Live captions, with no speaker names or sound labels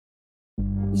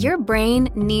Your brain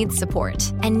needs support,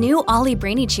 and new Ollie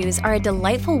Brainy Chews are a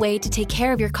delightful way to take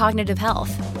care of your cognitive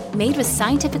health. Made with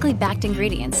scientifically backed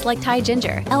ingredients like Thai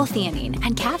ginger, L-theanine,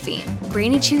 and caffeine,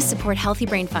 Brainy Chews support healthy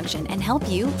brain function and help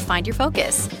you find your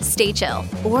focus, stay chill,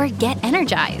 or get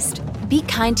energized. Be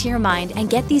kind to your mind and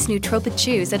get these nootropic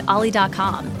chews at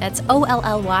ollie.com. That's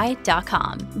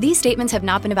OLLY.com. These statements have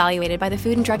not been evaluated by the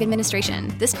Food and Drug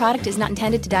Administration. This product is not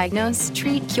intended to diagnose,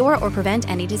 treat, cure, or prevent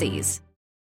any disease.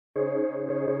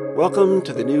 Welcome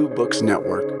to the New Books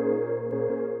Network.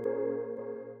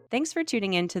 Thanks for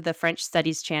tuning in to the French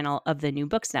Studies channel of the New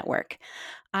Books Network.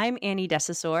 I'm Annie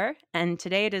Dessessor, and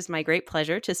today it is my great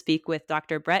pleasure to speak with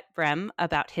Dr. Brehm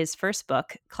about his first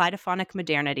book, Kaleidophonic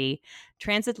Modernity,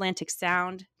 Transatlantic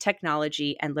Sound,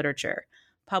 Technology, and Literature,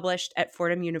 published at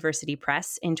Fordham University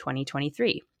Press in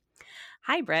 2023.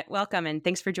 Hi, Brett. Welcome, and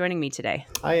thanks for joining me today.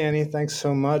 Hi, Annie. Thanks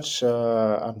so much.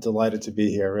 I'm delighted to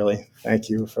be here, really. Thank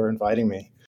you for inviting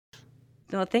me.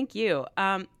 Well, thank you.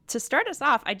 To start us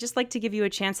off, I'd just like to give you a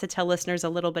chance to tell listeners a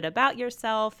little bit about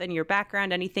yourself and your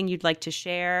background, anything you'd like to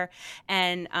share,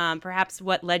 and perhaps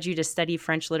what led you to study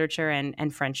French literature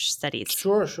and French studies.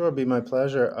 Sure. It'd be my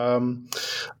pleasure.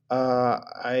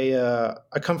 I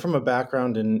come from a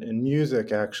background in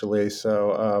music, actually,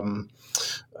 so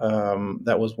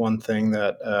that was one thing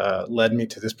that led me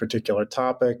to this particular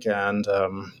topic, and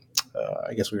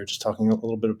I guess we were just talking a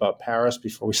little bit about Paris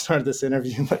before we started this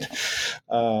interview, but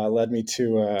led me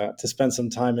to spend some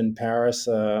time in Paris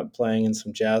playing in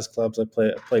some jazz clubs. I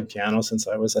played piano since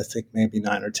I was, I think, maybe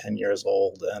 9 or 10 years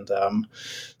old, and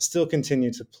still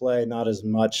continue to play, not as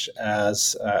much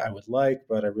as I would like,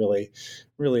 but I really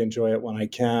enjoy it when I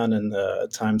can, and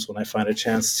times when I find a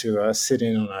chance to sit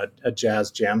in on a jazz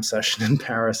jam session in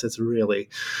Paris, it's really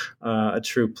a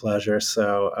true pleasure.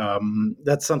 So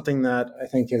that's something that I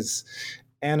think has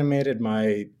animated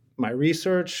my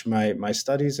research, my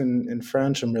studies in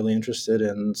French. I'm really interested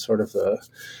in sort of the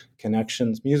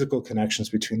musical connections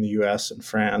between the U.S. and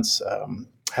France.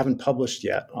 Haven't published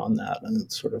yet on that, and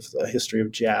sort of the history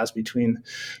of jazz between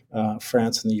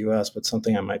France and the U.S., but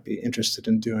something I might be interested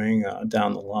in doing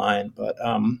down the line. But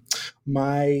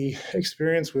my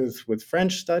experience with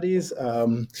French studies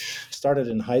started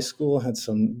in high school. Had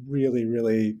some really,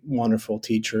 really wonderful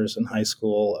teachers in high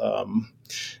school,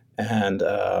 and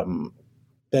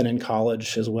then in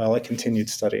college as well, I continued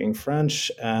studying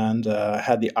French and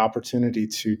had the opportunity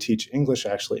to teach English,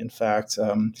 actually, in fact,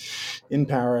 in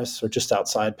Paris or just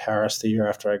outside Paris the year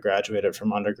after I graduated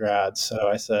from undergrad. So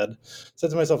I said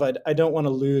to myself, I don't want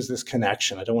to lose this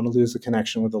connection. I don't want to lose the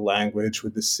connection with the language,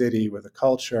 with the city, with the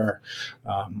culture,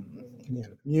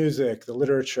 music, the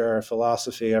literature,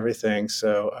 philosophy, everything.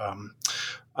 So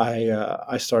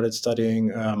I started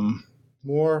studying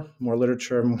more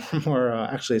literature, more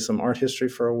actually some art history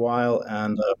for a while,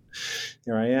 and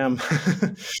here I am.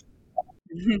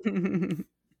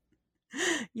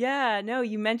 Yeah, no,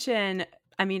 you mentioned,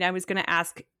 I was going to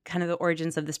ask kind of the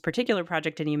origins of this particular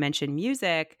project, and you mentioned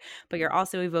music, but you're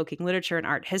also evoking literature and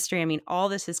art history. All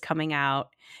this is coming out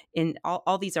in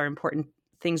all these are important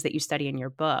things that you study in your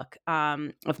book,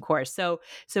 of course. So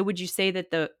would you say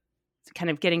that the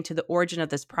kind of getting to the origin of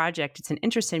this project, it's an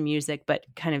interest in music, but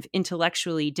kind of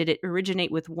intellectually, did it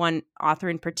originate with one author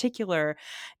in particular?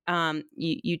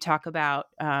 You talk about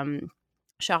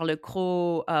Charles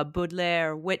Cros,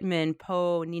 Baudelaire, Whitman,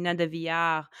 Poe, Nina de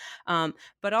Villard,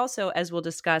 but also, as we'll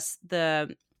discuss,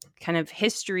 the kind of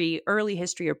early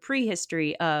history or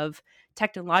prehistory of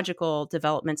technological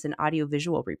developments in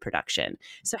audiovisual reproduction.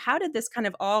 So how did this kind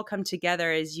of all come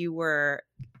together as you were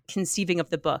conceiving of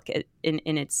the book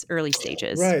in its early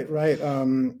stages? Right.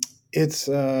 It's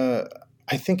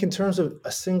I think in terms of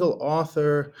a single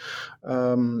author,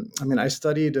 I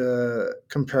studied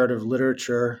comparative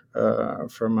literature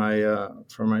for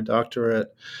my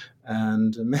doctorate,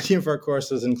 and many of our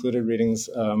courses included readings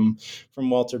from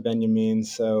Walter Benjamin.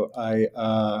 So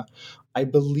I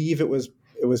believe it was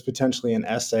potentially an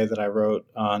essay that I wrote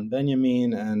on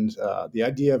Benjamin and the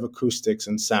idea of acoustics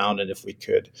and sound, and if we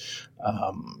could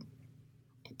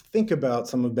think about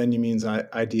some of Benjamin's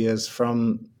ideas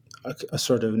from a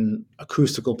sort of an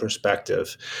acoustical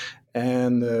perspective.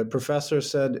 And the professor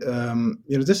said,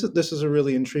 this is a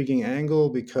really intriguing angle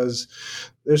because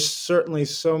there's certainly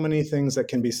so many things that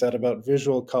can be said about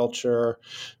visual culture,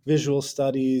 visual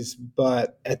studies,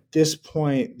 but at this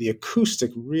point, the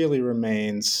acoustic really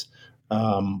remains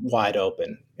wide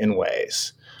open in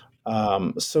ways.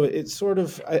 So it's sort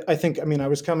of, I think, I mean, I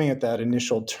was coming at that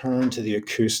initial turn to the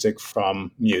acoustic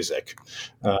from music.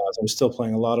 I was still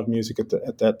playing a lot of music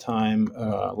at that time,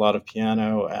 a lot of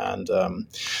piano, and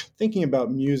thinking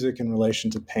about music in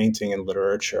relation to painting and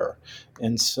literature.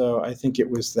 And so I think it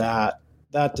was that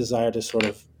desire to sort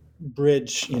of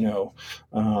bridge,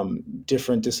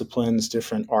 different disciplines,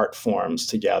 different art forms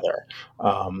together,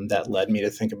 that led me to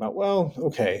think about, well,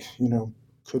 okay,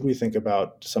 could we think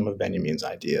about some of Benjamin's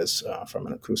ideas from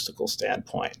an acoustical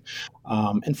standpoint?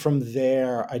 And from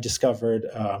there, I discovered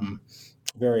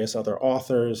various other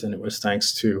authors, and it was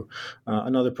thanks to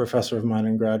another professor of mine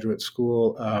in graduate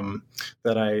school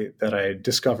that I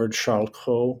discovered Charles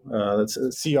Cros. That's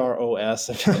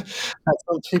Cros.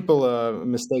 Some people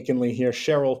mistakenly hear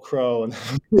Sheryl Crow, and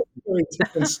very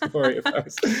different story. But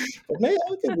maybe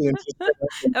I could be interested.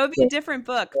 That would be a different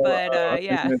book, but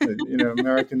yeah.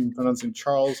 American pronouncing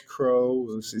Charles Crow,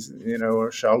 or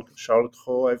Charles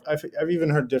Crow. I've even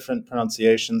heard different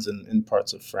pronunciations in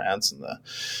parts of France and the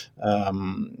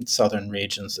southern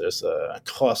regions. There's a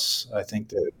Cross, I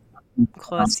think.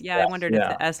 Close. Yeah, I wondered if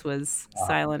the S was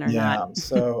silent or not.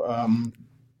 So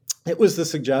it was the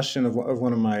suggestion of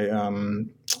one of my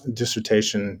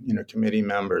dissertation, committee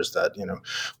members that,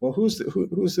 well, who's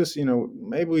this?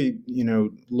 Maybe we,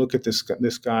 look at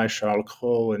this guy Charles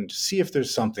Cros and see if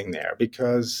there's something there,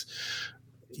 because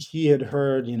he had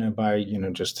heard, by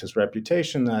just his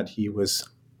reputation, that he was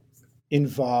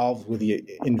involved with the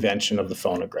invention of the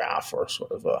phonograph, or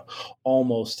sort of a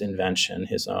almost invention.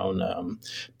 His own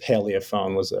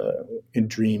paleophone was a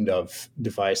dreamed of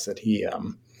device that he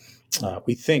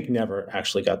we think never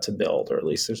actually got to build, or at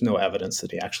least there's no evidence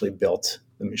that he actually built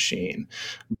the machine.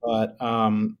 But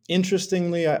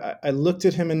interestingly, I looked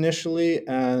at him initially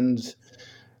and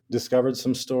discovered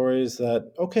some stories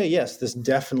that, okay, yes, this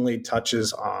definitely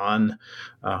touches on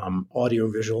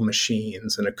audiovisual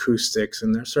machines and acoustics,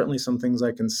 and there's certainly some things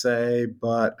I can say,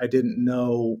 but I didn't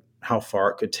know how far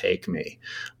it could take me.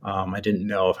 I didn't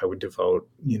know if I would devote,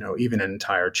 even an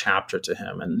entire chapter to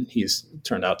him, and he's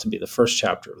turned out to be the first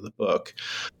chapter of the book.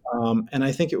 And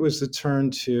I think it was the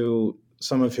turn to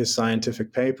some of his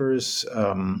scientific papers,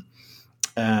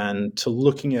 and to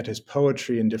looking at his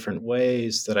poetry in different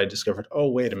ways, that I discovered, oh,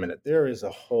 wait a minute, there is a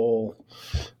whole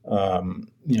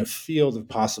field of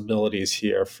possibilities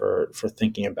here for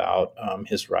thinking about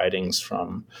his writings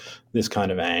from this kind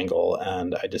of angle.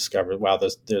 And I discovered, wow,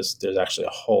 there's actually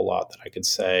a whole lot that I could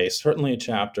say, certainly a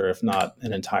chapter, if not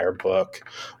an entire book.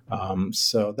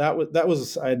 So that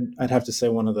was I'd have to say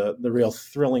one of the real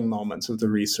thrilling moments of the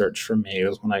research for me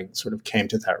was when I sort of came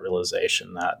to that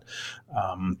realization that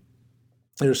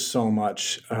there's so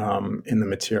much in the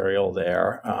material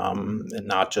there, and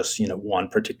not just one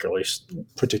particular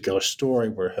story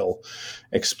where he'll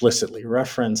explicitly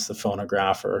reference the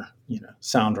phonograph or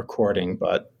sound recording,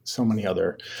 but so many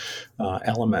other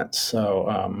elements.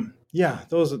 So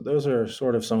those are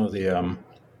sort of some of the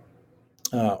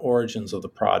origins of the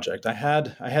project. I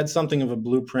had something of a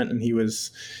blueprint, and he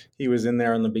was in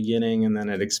there in the beginning, and then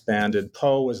it expanded.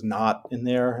 Poe was not in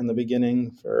there in the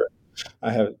beginning.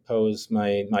 I have posed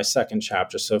my second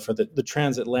chapter. So for the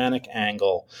transatlantic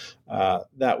angle,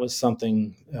 that was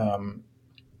something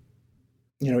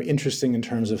interesting in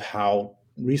terms of how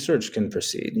research can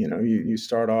proceed. You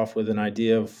start off with an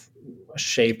idea of a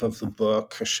shape of the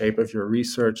book, a shape of your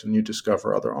research, and you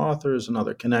discover other authors and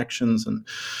other connections. And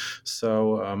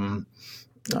so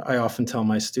I often tell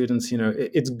my students,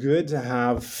 it's good to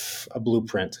have a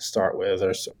blueprint to start with,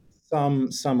 or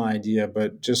some idea,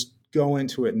 but just go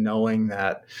into it knowing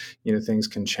that things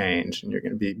can change, and you're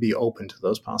going to be open to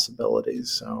those possibilities.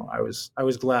 So I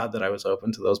was glad that I was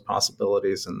open to those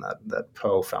possibilities, and that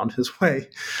Poe found his way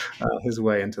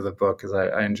into the book, because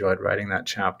I enjoyed writing that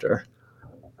chapter.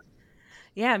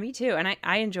 Yeah, me too. And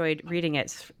I enjoyed reading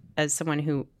it as someone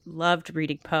who loved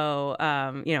reading Poe,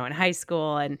 in high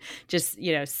school, and just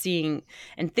seeing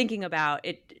and thinking about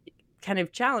it kind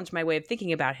of challenged my way of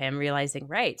thinking about him, realizing,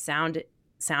 right, sound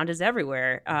is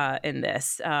everywhere in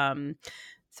this.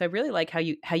 So I really like how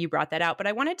you brought that out. But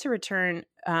I wanted to return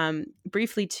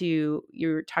briefly to, you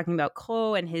were talking about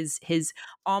Cros and his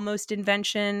almost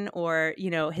invention, or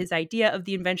his idea of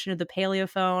the invention of the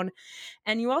paleophone.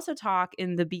 And you also talk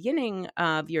in the beginning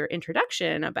of your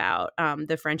introduction about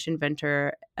the French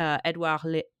inventor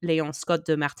Edouard Léon Scott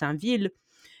de Martinville,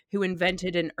 who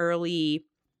invented an early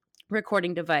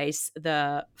recording device,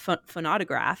 the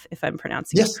phonograph, if I'm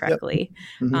pronouncing it correctly,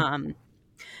 Yep. Mm-hmm.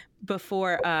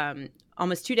 Before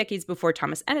almost 2 decades before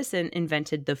Thomas Edison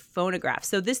invented the phonograph.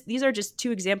 So these are just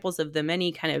two examples of the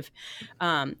many kind of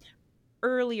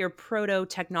earlier proto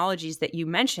technologies that you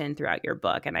mentioned throughout your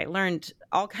book, and I learned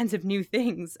all kinds of new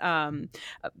things.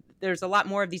 There's a lot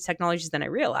more of these technologies than I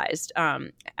realized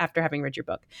after having read your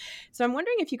book. So I'm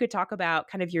wondering if you could talk about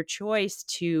kind of your choice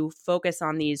to focus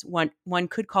on these one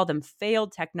could call them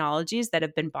failed technologies that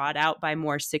have been bought out by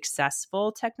more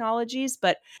successful technologies,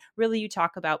 but really you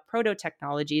talk about proto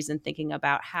technologies and thinking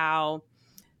about how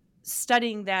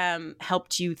studying them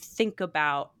helped you think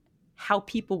about how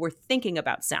people were thinking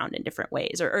about sound in different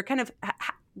ways, or kind of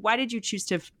why did you choose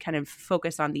to kind of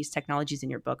focus on these technologies in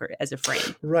your book or as a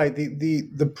frame? Right.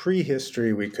 The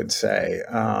prehistory, we could say.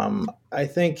 I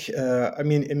think, I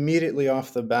mean, immediately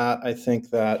off the bat, I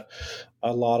think that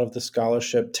a lot of the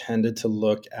scholarship tended to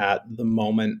look at the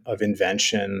moment of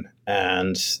invention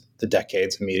and the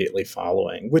decades immediately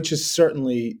following, which is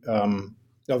certainly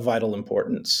of vital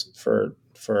importance for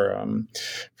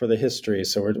the history.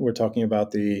 So we're talking about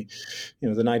the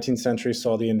 19th century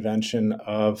saw the invention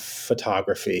of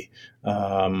photography.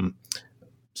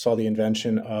 Saw the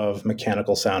invention of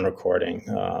mechanical sound recording.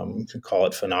 You could call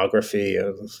it phonography.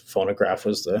 Phonograph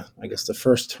was the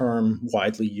first term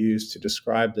widely used to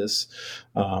describe this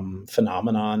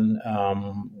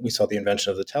phenomenon. We saw the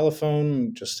invention of the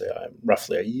telephone just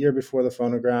roughly a year before the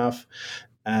phonograph,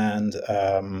 and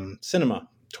cinema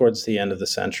towards the end of the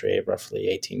century, roughly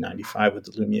 1895, with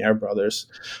the Lumiere brothers.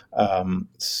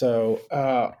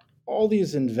 All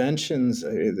these inventions,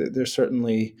 there's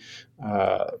certainly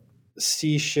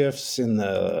sea shifts in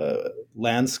the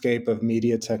landscape of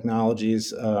media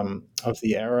technologies of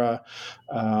the era.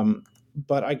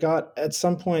 But I got at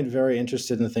some point very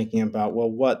interested in thinking about,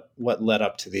 well, what led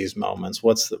up to these moments?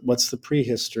 What's the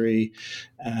prehistory?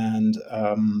 And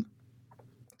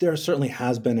there certainly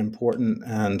has been important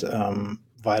and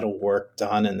vital work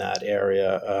done in that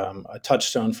area. A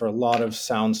touchstone for a lot of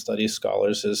sound studies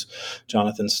scholars is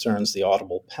Jonathan Stern's The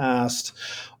Audible Past.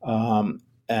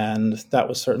 And that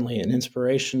was certainly an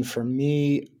inspiration for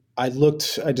me. I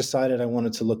decided I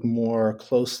wanted to look more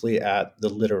closely at the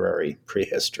literary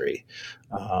prehistory.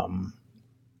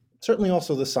 Certainly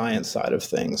also the science side of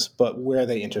things, but where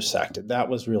they intersected. That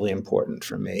was really important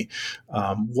for me.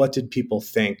 What did people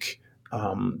think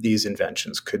these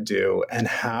inventions could do, and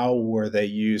how were they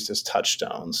used as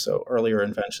touchstones? So earlier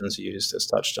inventions used as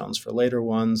touchstones for later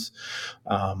ones.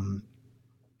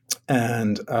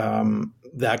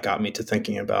 That got me to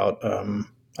thinking about,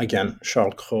 again,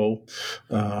 Charles Cros,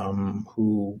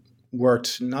 who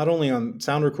worked not only on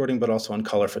sound recording, but also on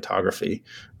color photography.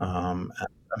 And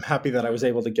I'm happy that I was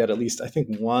able to get at least, I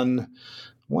think, one,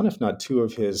 if not two,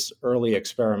 of his early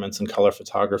experiments in color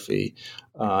photography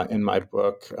in my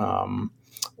book.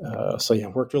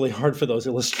 Worked really hard for those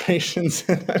illustrations.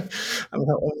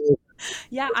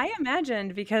 Yeah, I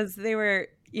imagined, because they were,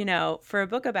 for a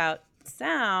book about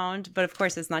sound, but of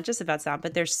course it's not just about sound,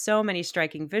 but there's so many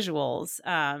striking visuals,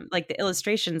 like the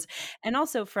illustrations, and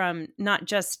also from not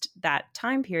just that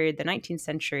time period, the 19th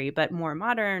century, but more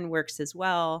modern works as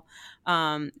well.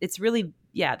 It's really,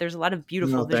 there's a lot of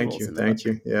beautiful visuals in the book. Thank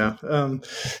you. Yeah.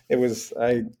 It was,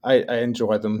 I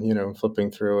enjoyed them, flipping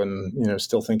through, and,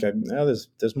 still think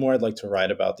there's more I'd like to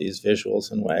write about these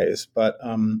visuals in ways. But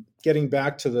getting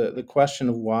back to the question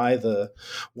of why the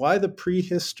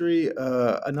prehistory,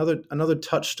 another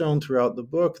touchstone throughout the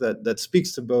book that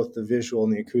speaks to both the visual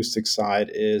and the acoustic side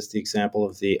is the example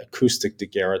of the acoustic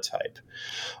daguerreotype.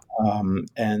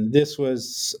 And this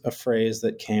was a phrase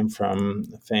that came from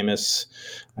the famous,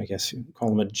 I guess you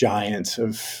call him a giant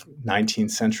of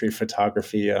 19th century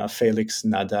photography, Félix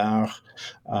Nadar.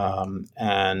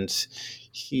 And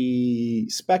he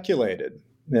speculated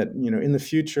that, in the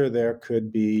future there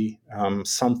could be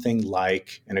something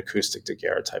like an acoustic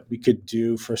daguerreotype. We could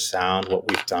do for sound what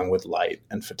we've done with light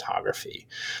and photography.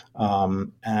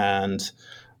 And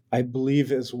I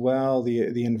believe as well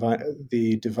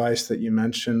the device that you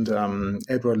mentioned,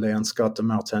 Edward Léon Scott de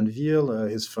Martinville,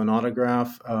 his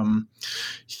phonograph,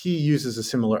 he uses a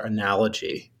similar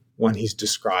analogy when he's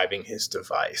describing his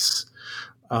device.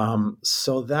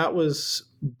 So that was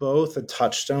both a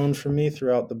touchstone for me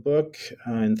throughout the book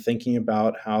in thinking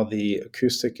about how the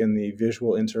acoustic and the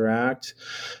visual interact,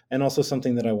 and also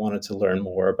something that I wanted to learn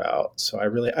more about. So I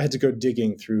had to go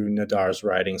digging through Nadar's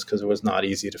writings because it was not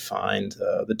easy to find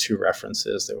the two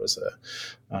references. There was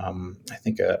I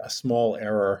think a small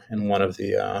error in one of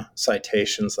the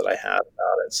citations that I had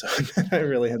about it. So I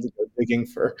really had to go digging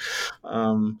for,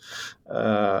 in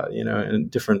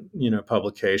different,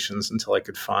 publications until I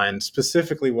could find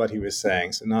specifically what he was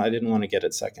saying. So no, I didn't want to get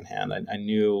it secondhand. I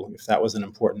knew if that was an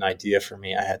important idea for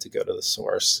me, I had to go to the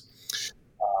source.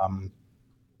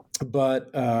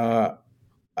 But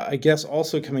I guess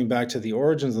also coming back to the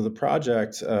origins of the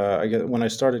project, I guess when I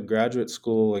started graduate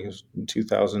school, like it was in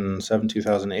 2007,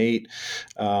 2008,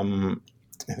 I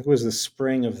think it was the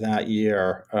spring of that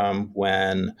year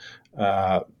when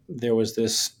there was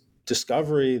this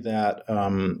discovery that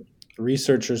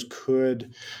researchers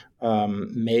could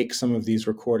make some of these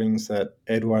recordings that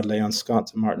Edouard Léon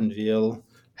Scott de Martinville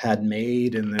had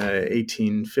made in the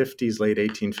 1850s, late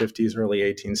 1850s, early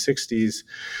 1860s,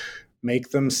 make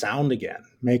them sound again,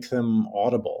 make them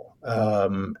audible.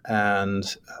 And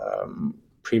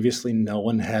previously, no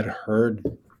one had heard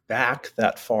back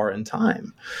that far in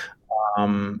time.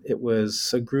 It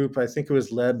was a group, I think it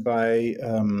was led by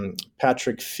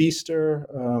Patrick Feaster,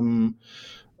 who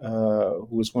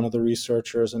was one of the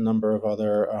researchers, a number of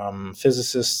other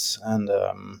physicists and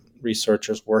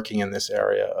researchers working in this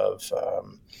area of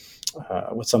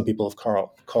what some people have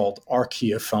called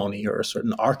archaeophony, or a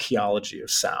certain archaeology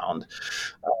of sound.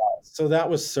 So that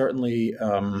was certainly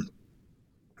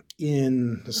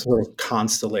in the sort of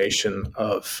constellation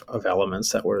of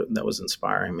elements that was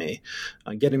inspiring me,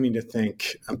 getting me to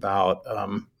think about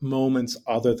moments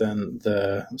other than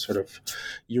the sort of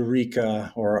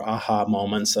eureka or aha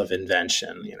moments of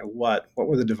invention. What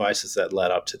were the devices that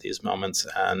led up to these moments?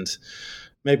 And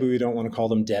maybe we don't want to call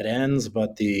them dead ends,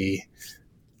 but the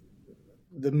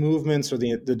movements or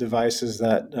the devices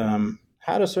that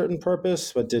had a certain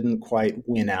purpose but didn't quite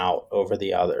win out over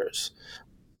the others.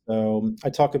 So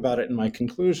I talk about it in my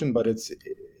conclusion, but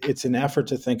it's an effort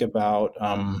to think about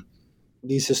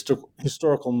these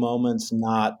historical moments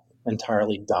not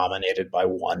entirely dominated by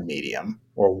one medium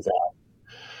or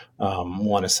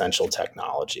one essential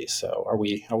technology. So are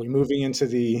we moving into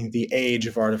the age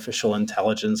of artificial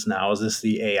intelligence now? Is this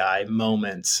the AI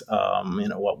moment?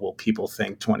 What will people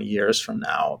think 20 years from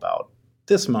now about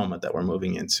this moment that we're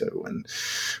moving into? And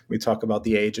we talk about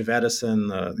the age of Edison,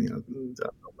 the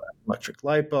electric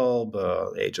light bulb,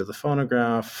 age of the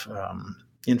phonograph,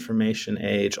 information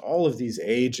age, all of these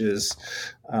ages.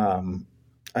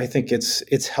 I think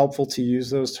it's helpful to use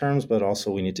those terms, but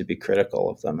also we need to be critical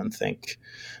of them and think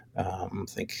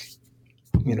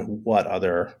what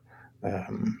other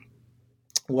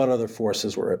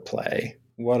forces were at play,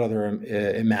 what other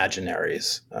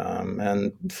imaginaries,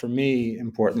 and for me,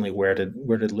 importantly, where did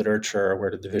literature,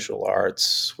 where did the visual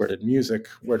arts, where did music,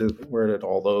 where did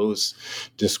all those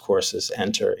discourses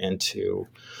enter into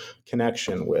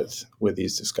connection with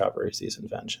these discoveries, these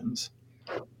inventions?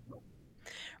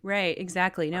 Right,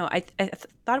 exactly. No, I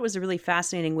thought it was a really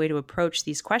fascinating way to approach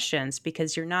these questions,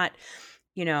 because you're not,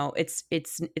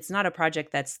 it's not a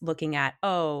project that's looking at,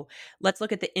 oh, let's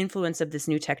look at the influence of this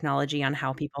new technology on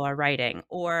how people are writing,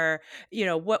 or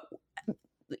what,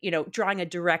 drawing a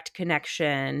direct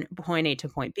connection point A to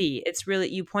point B. It's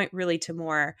really, you point really to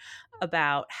more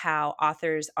about how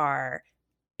authors are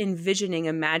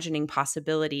imagining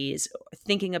possibilities,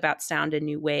 thinking about sound in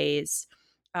new ways,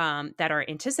 that are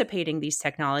anticipating these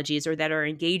technologies, or that are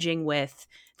engaging with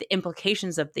the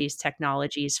implications of these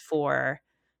technologies for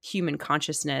human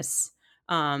consciousness,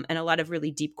 and a lot of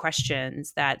really deep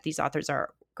questions that these authors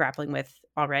are grappling with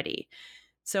already.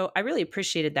 So I really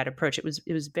appreciated that approach. It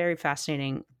was very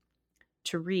fascinating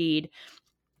to read.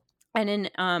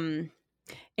 And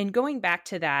in going back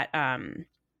to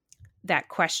that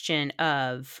question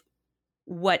of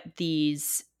what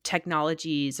these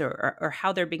technologies, or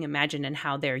how they're being imagined and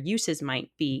how their uses might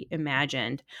be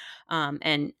imagined,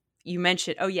 and you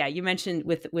mentioned, with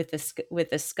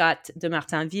the Scott de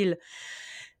Martinville,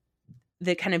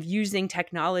 the kind of using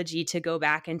technology to go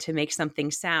back and to make something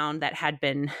sound that had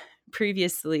been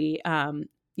previously, had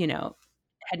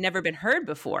never been heard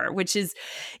before, which is,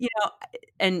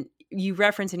 and you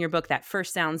reference in your book that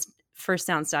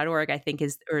firstsounds.org, I think,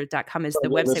 is, or .com is the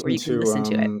website where you can listen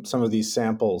to it. Some of these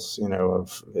samples,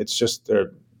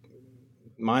 they're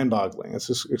mind-boggling. It's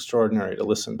just extraordinary to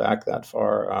listen back that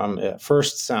far. At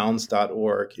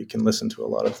firstsounds.org, you can listen to a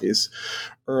lot of these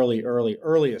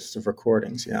earliest of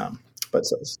recordings. Yeah, but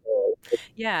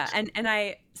yeah, and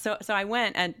I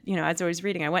went, and as I was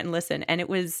reading, I went and listened, and it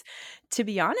was, to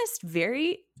be honest,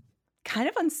 very kind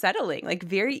of unsettling, like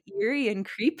very eerie and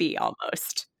creepy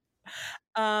almost.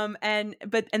 And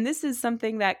this is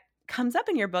something that comes up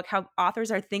in your book, how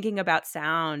authors are thinking about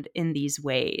sound in these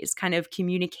ways, kind of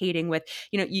communicating with,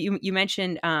 you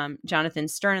mentioned Jonathan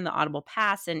Stern in The Audible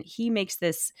Past, and he makes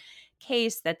this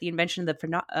case that the invention of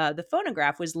the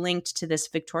phonograph was linked to this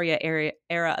Victoria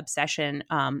era obsession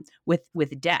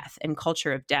with death and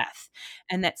culture of death,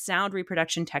 and that sound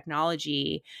reproduction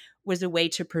technology was a way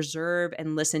to preserve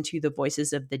and listen to the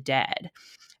voices of the dead.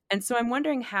 And so I'm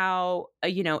wondering how,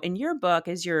 in your book,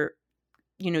 as you're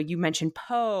you mentioned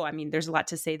Poe. I mean, there's a lot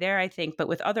to say there, I think, but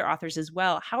with other authors as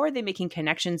well, how are they making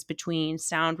connections between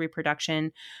sound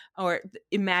reproduction or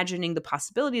imagining the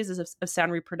possibilities of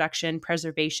sound reproduction,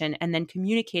 preservation, and then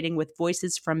communicating with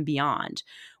voices from beyond,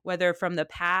 whether from the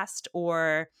past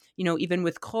or, even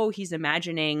with Crow, he's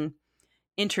imagining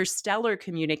interstellar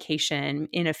communication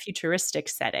in a futuristic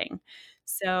setting.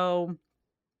 So,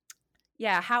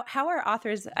 yeah, how are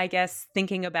authors, I guess,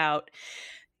 thinking about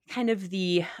kind of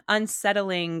the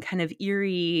unsettling, kind of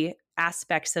eerie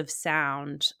aspects of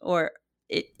sound, or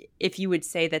if you would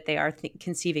say that they are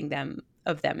conceiving them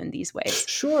in these ways?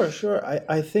 Sure.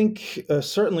 I think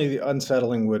certainly the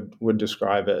unsettling would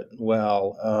describe it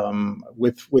well.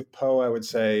 With Poe, I would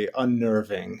say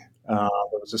unnerving.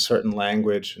 There was a certain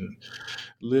language and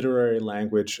literary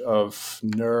language of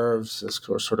nerves as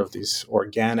sort of these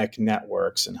organic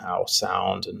networks, and how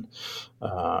sound and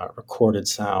recorded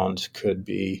sound could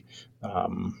be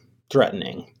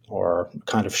threatening or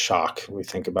kind of shock. We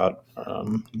think about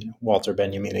Walter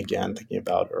Benjamin again, thinking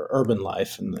about urban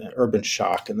life and the urban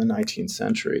shock in the 19th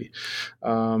century.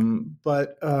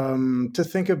 But to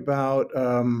think about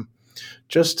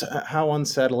just how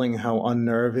unsettling, how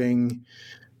unnerving,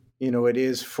 it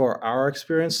is for our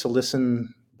experience to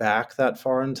listen back that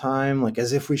far in time, like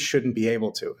as if we shouldn't be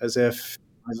able to, as if,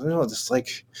 I don't know, just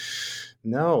like,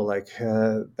 no, like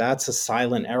that's a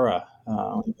silent era.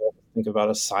 Think about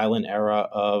a silent era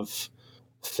of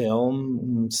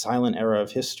film, silent era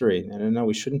of history. And no,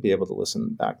 we shouldn't be able to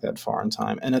listen back that far in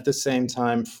time. And at the same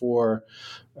time, for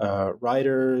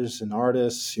writers and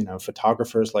artists,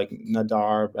 photographers like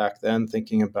Nadar back then,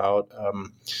 thinking about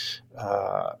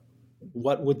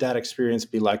what would that experience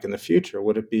be like in the future?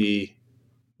 Would it be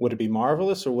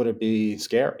marvelous, or would it be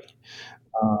scary?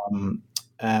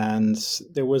 And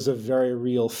there was a very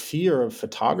real fear of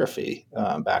photography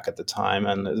back at the time.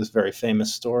 And this very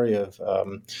famous story of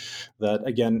that,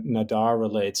 again, Nadar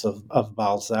relates of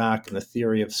Balzac and the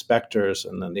theory of specters,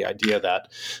 and then the idea that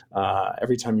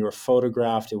every time you were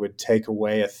photographed, it would take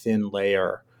away a thin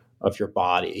layer of your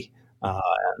body.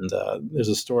 And there's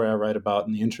a story I write about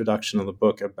in the introduction of the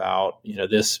book about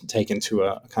this taken to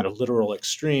a kind of literal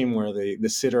extreme, where the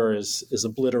sitter is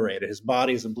obliterated, his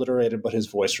body is obliterated, but his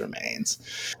voice remains.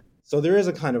 So there is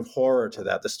a kind of horror to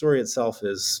that. The story itself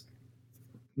is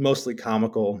mostly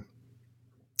comical.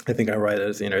 I think I write it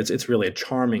as it's really a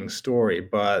charming story,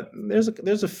 but there's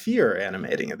a fear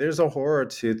animating it. There's a horror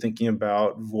to thinking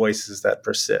about voices that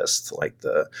persist, like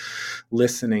the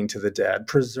listening to the dead,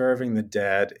 preserving the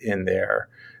dead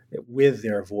with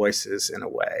their voices in a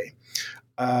way.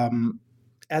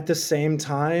 At the same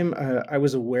time, I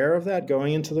was aware of that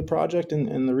going into the project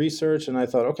and the research, and I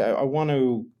thought, okay, I want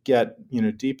to get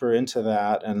deeper into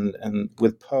that. And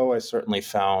with Poe, I certainly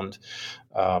found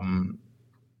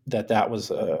that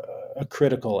was a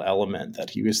critical element,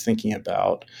 that he was thinking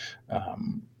about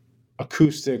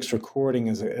acoustics, recording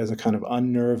as a kind of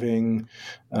unnerving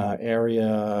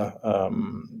area,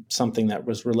 something that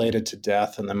was related to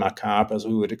death and the macabre, as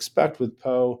we would expect with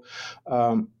Poe.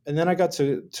 And then I got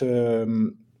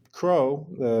to Crow,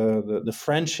 the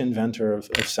French inventor of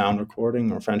sound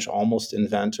recording, or French almost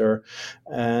inventor,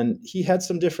 and he had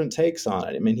some different takes on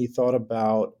it. I mean, he thought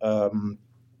about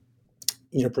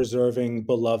preserving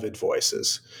beloved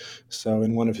voices. So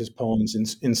in one of his poems,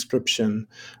 Inscription,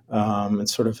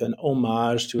 it's sort of an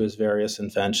homage to his various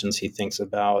inventions. He thinks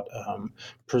about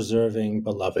preserving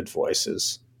beloved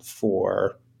voices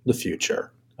for the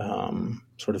future,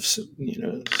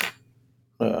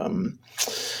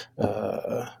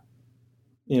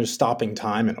 stopping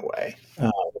time in a way.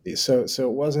 So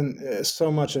it wasn't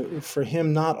so much for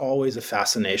him, not always a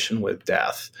fascination with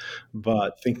death,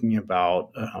 but thinking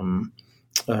about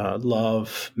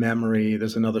love, memory.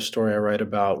 There's another story I write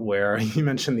about where you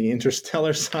mentioned the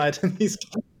interstellar side, and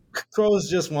Crow is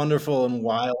just wonderful and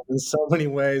wild in so many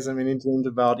ways. I mean, he dreamed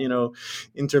about,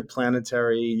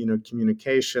 interplanetary,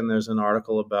 communication. There's an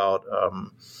article about,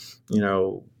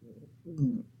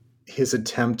 his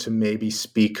attempt to maybe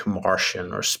speak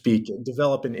Martian or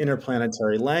develop an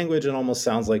interplanetary language. It almost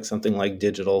sounds like something like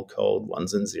digital code,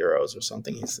 ones and zeros or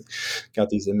something. He's got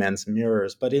these immense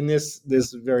mirrors. But in this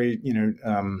very,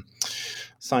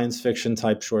 science fiction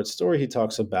type short story, he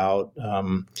talks about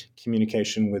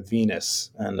communication with Venus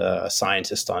and a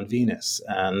scientist on Venus,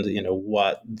 and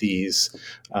what these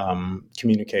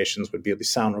communications would be, these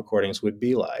sound recordings would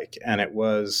be like. And it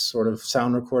was sort of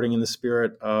sound recording in the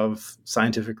spirit of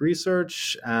scientific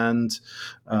research and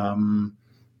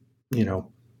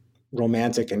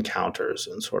romantic encounters,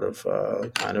 and sort of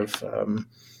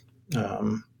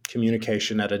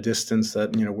communication at a distance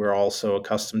that we're also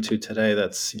accustomed to today.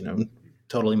 That's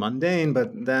totally mundane, but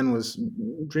then was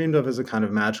dreamed of as a kind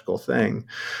of magical thing.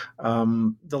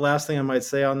 The last thing I might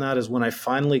say on that is when I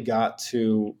finally got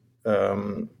to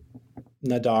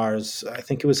Nadar's, I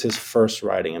think it was his first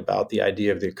writing about the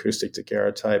idea of the acoustic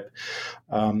daguerreotype.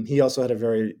 He also had a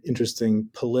very interesting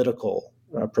political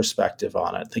perspective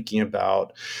on it, thinking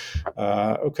about,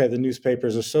 okay, the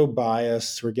newspapers are so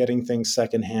biased, we're getting things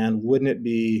secondhand. Wouldn't it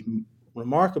be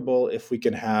remarkable if we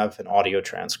could have an audio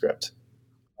transcript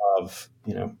of,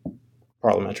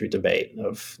 parliamentary debate,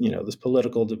 of, this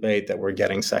political debate that we're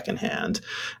getting secondhand?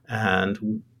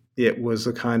 And it was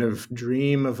a kind of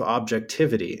dream of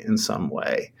objectivity in some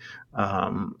way.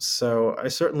 So I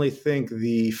certainly think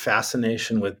the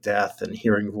fascination with death and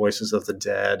hearing voices of the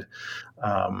dead,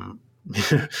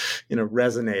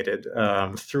 resonated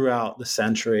throughout the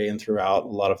century and throughout a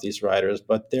lot of these writers.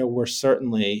 But there were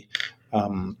certainly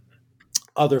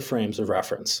other frames of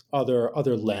reference, other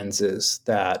lenses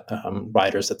that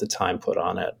writers at the time put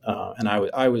on it, and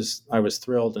I was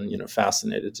thrilled and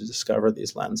fascinated to discover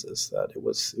these lenses, that it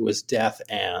was death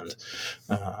and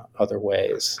other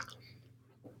ways.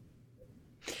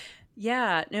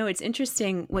 Yeah, no, it's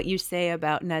interesting what you say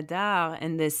about Nadar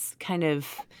and this kind of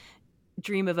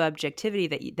dream of objectivity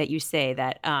that you say,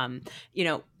 that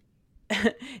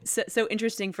so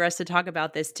interesting for us to talk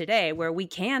about this today, where we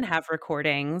can have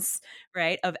recordings,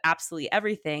 right, of absolutely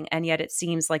everything, and yet it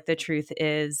seems like the truth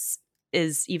is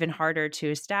even harder to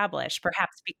establish,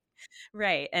 perhaps.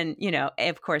 Right. And,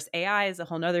 of course, AI is a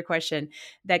whole nother question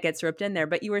that gets roped in there.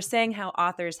 But you were saying how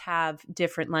authors have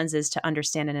different lenses to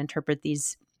understand and interpret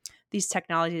these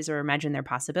technologies or imagine their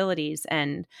possibilities.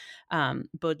 And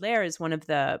Baudelaire is one of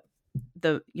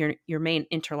your main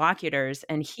interlocutors,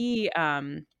 and he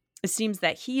it seems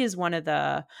that he is one of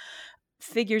the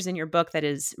figures in your book that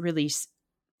is really,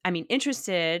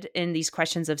 interested in these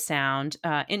questions of sound,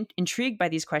 intrigued by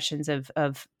these questions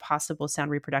of possible sound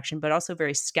reproduction, but also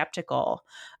very skeptical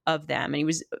of them. And he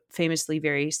was famously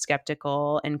very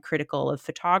skeptical and critical of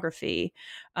photography.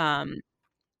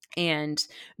 And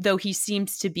though he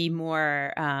seems to be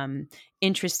more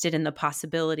interested in the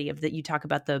possibility of that, you talk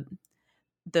about the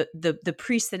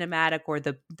pre-cinematic or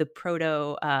the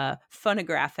proto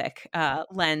phonographic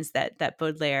lens that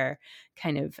Baudelaire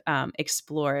kind of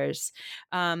explores.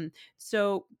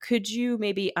 So could you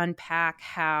maybe unpack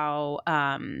how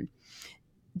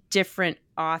different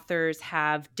authors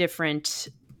have different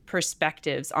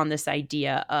perspectives on this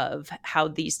idea of how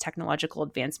these technological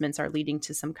advancements are leading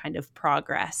to some kind of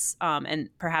progress, and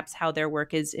perhaps how their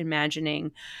work is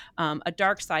imagining a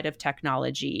dark side of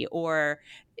technology, or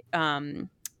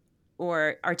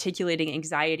articulating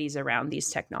anxieties around these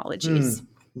technologies?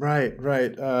 Right.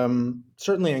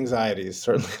 Certainly anxieties,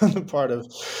 certainly on the part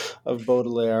of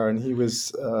Baudelaire, and he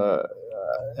was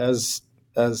as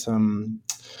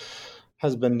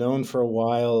has been known for a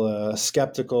while,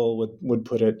 skeptical would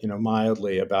put it,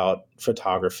 mildly, about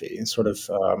photography. And sort of,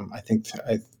 I think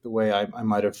the way I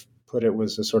might have put it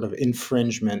was a sort of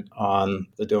infringement on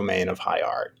the domain of high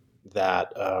art,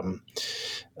 that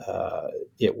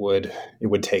it would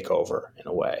take over in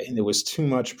a way. And it was too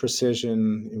much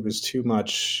precision. It was too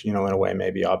much, in a way,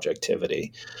 maybe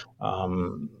objectivity.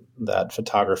 That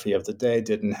photography of the day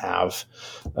didn't have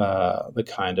the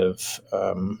kind of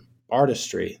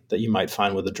artistry that you might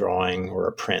find with a drawing or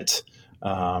a print.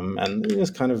 And it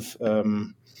was kind of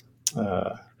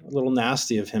a little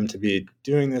nasty of him to be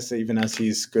doing this, even as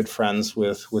he's good friends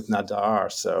with Nadar.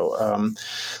 So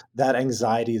that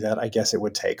anxiety that I guess it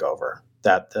would take over,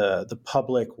 that the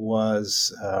public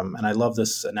was, and I love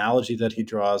this analogy that he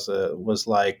draws, was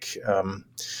like,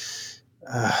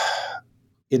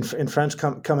 in French,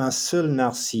 comme un seul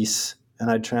narcisse,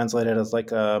 and I translate it as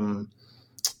like a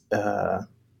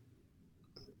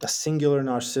singular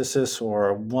Narcissus,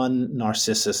 or one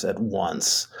Narcissus at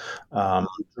once,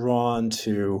 drawn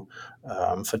to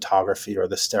photography or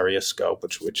the stereoscope,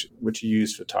 which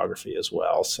used photography as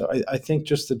well. So I think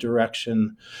just the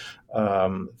direction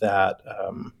that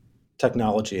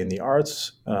technology in the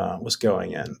arts was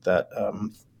going in,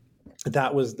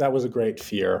 that was a great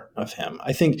fear of him.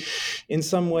 I think in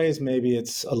some ways maybe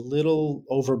it's a little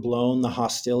overblown, the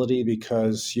hostility,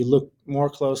 because you look more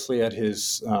closely at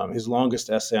his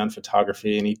longest essay on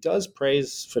photography, and he does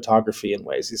praise photography in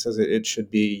ways. He says it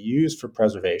should be used for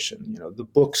preservation. The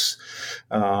books,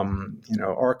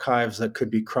 archives that could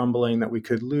be crumbling, that we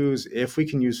could lose. If we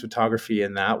can use photography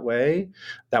in that way,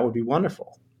 that would be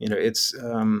wonderful. It's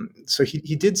so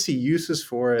he did see uses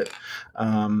for it,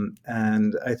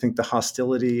 and I think the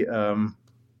hostility,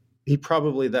 he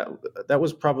probably that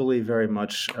was probably very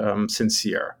much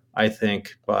sincere. I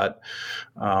think, but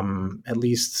at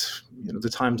least the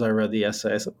times I read the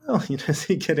essay, I said, well, is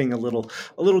he getting a little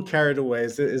carried away?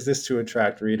 Is this to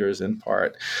attract readers in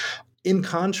part? In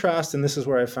contrast, and this is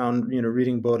where I found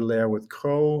reading Baudelaire with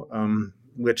Crow,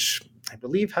 which I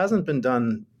believe hasn't been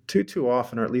done too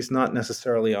often, or at least not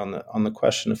necessarily on the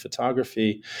question of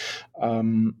photography.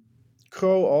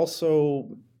 Crow also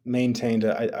maintained,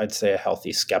 I'd say, a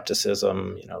healthy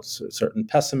skepticism, certain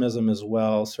pessimism as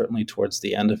well, certainly towards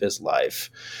the end of his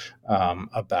life,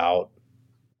 about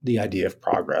the idea of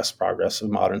progress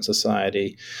of modern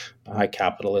society, high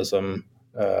capitalism,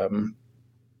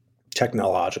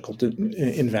 technological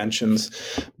inventions,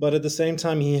 but at the same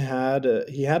time he had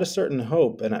a certain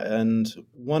hope, and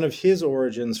one of his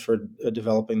origins for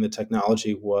developing the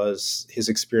technology was his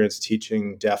experience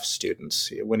teaching deaf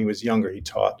students. When he was younger, he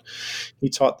taught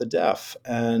the deaf,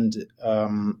 and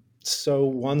so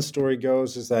one story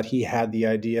goes is that he had the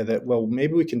idea that, well,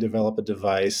 maybe we can develop a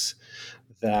device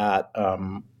that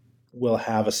will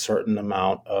have a certain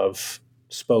amount of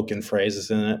spoken phrases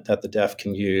in it that the deaf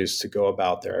can use to go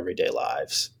about their everyday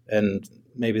lives. And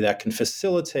maybe that can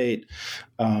facilitate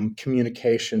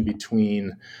communication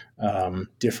between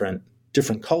different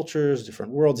cultures,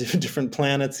 different worlds, even different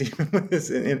planets, even with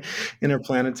his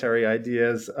interplanetary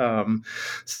ideas.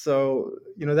 So,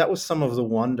 that was some of the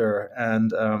wonder.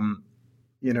 And,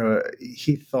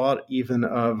 he thought even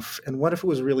of, and what if it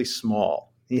was really small?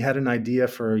 He had an idea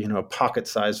for, a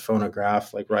pocket-sized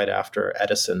phonograph, like right after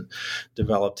Edison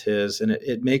developed his. And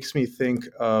it makes me think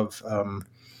of,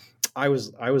 I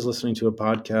was listening to a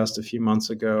podcast a few months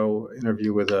ago,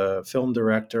 interview with a film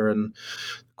director, and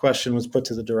the question was put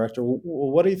to the director, well,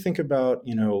 what do you think about,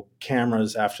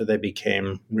 cameras after they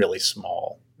became really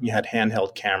small? You had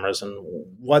handheld cameras, and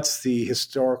what's the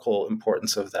historical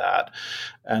importance of that?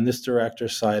 And this director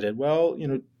cited, well,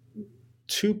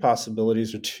 two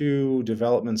possibilities or two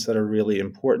developments that are really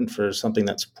important for something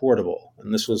that's portable.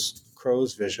 And this was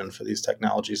Crow's vision for these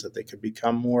technologies, that they could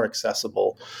become more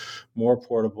accessible, more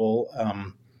portable.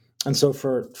 And so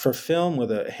for film with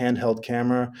a handheld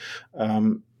camera,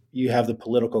 you have the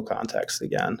political context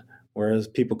again, whereas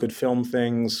people could film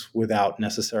things without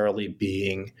necessarily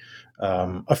being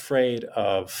afraid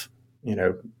of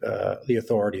the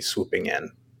authorities swooping in.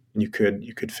 You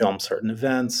could film certain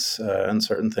events and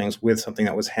certain things with something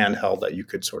that was handheld that you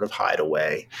could sort of hide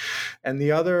away. And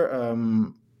the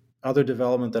other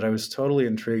development that I was totally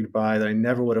intrigued by that I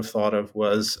never would have thought of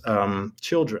was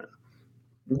children.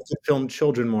 You could film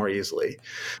children more easily.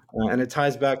 And it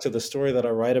ties back to the story that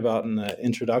I write about in the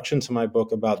introduction to my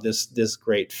book about this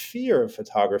great fear of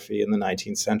photography in the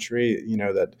 19th century,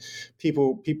 that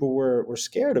people were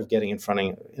scared of getting in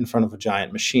front of a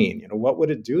giant machine. What would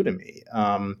it do to me?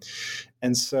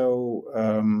 And so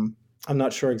I'm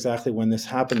not sure exactly when this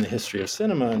happened in the history of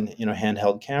cinema and,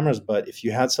 handheld cameras, but if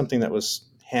you had something that was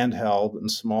handheld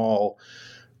and small,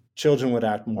 children would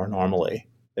act more normally.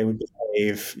 They would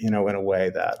behave, in a way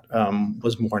that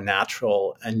was more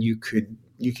natural, and you could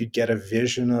get a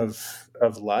vision of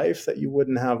life that you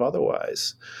wouldn't have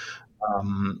otherwise.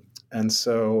 And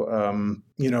so,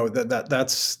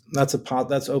 that's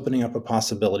opening up a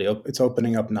possibility. It's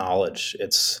opening up knowledge.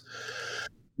 It's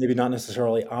maybe not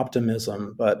necessarily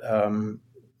optimism, but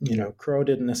Crow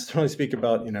didn't necessarily speak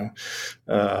about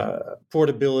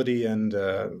portability and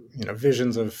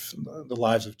visions of the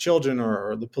lives of children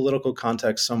or the political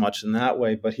context so much in that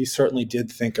way, but he certainly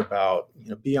did think about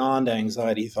beyond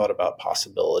anxiety. He thought about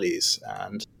possibilities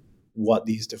and what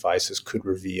these devices could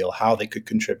reveal, how they could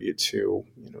contribute to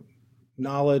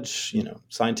knowledge,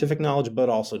 scientific knowledge, but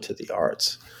also to the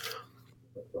arts.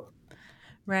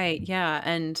 Right. Yeah.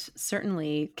 And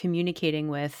certainly communicating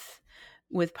with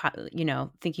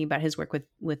thinking about his work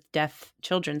with deaf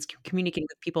children, communicating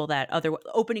with people that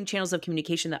opening channels of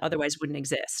communication that otherwise wouldn't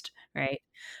exist. Right.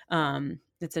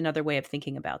 It's another way of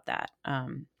thinking about that.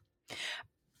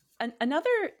 Another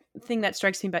thing that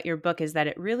strikes me about your book is that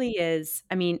it really is,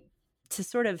 to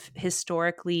sort of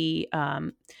historically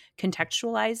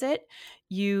contextualize it,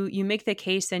 you make the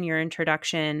case in your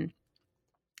introduction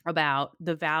about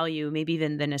the value, maybe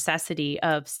even the necessity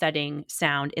of studying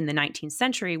sound in the 19th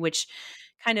century, which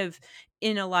kind of,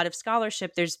 in a lot of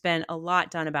scholarship, there's been a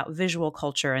lot done about visual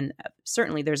culture. And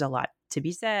certainly there's a lot to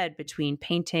be said between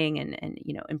painting and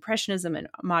impressionism and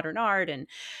modern art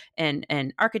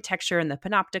and architecture and the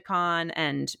panopticon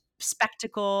and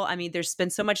spectacle. There's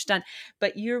been so much done,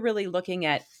 but you're really looking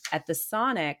at the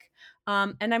sonic.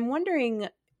 And I'm wondering,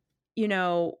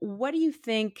 what do you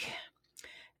think?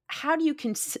 How do you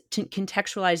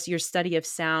contextualize your study of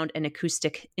sound and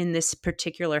acoustic in this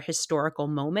particular historical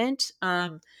moment?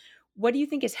 what do you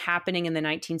think is happening in the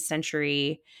 19th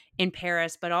century in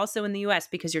Paris, but also in the US,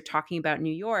 because you're talking about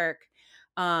New York,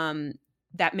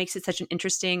 that makes it such an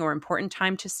interesting or important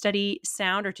time to study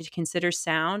sound or to consider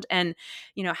sound? And,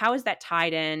 how is that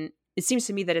tied in? It seems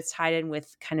to me that it's tied in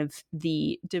with kind of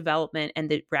the development and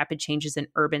the rapid changes in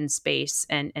urban space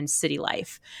and city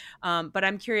life. But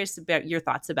I'm curious about your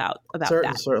thoughts about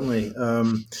that. Certainly.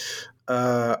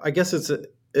 I guess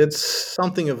it's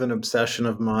something of an obsession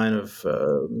of mine of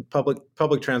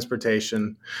public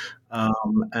transportation,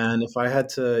 and if I had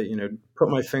to put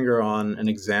my finger on an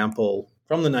example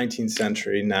from the 19th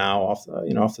century now off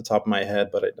the top of my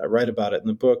head, but I write about it in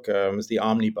the book, is the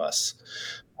omnibus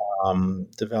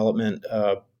development.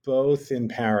 Both in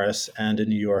Paris and in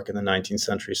New York in the 19th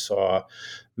century saw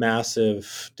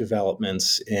massive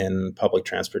developments in public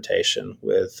transportation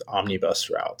with omnibus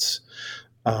routes.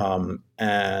 I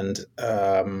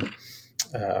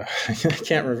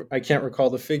can't recall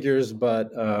the figures,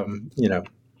 but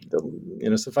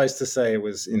suffice to say, it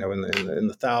was in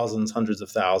the thousands, hundreds of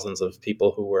thousands of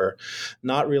people who were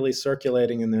not really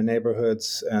circulating in their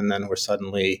neighborhoods, and then were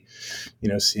suddenly,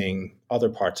 seeing other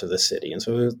parts of the city, and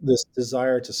so this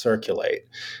desire to circulate.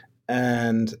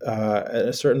 And at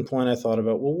a certain point, I thought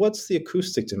about, well, what's the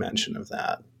acoustic dimension of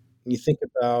that? You think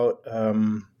about,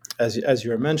 as you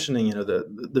were mentioning,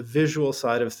 the visual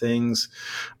side of things.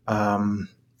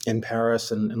 In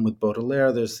Paris and with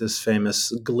Baudelaire, there's this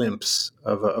famous glimpse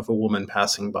of a woman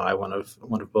passing by, one of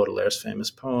Baudelaire's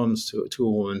famous poems, to a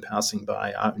woman passing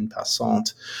by, une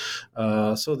passante.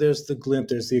 So there's the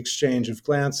glimpse, there's the exchange of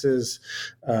glances.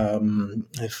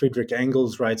 Friedrich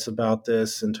Engels writes about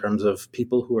this in terms of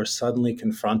people who are suddenly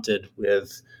confronted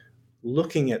with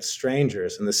looking at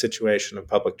strangers in the situation of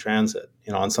public transit,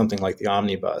 on something like the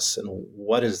omnibus, and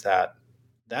what is that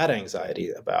anxiety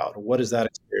about? What is that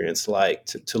experience like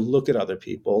to look at other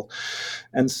people?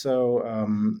 And so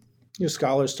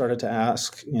scholars started to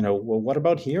ask, well, what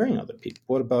about hearing other people?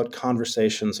 What about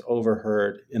conversations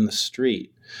overheard in the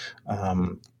street?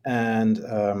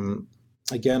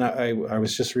 Again, I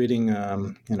was just reading,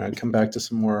 come back to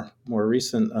some more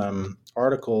recent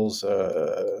articles,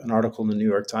 an article in the New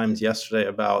York Times yesterday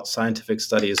about scientific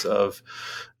studies of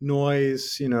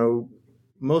noise,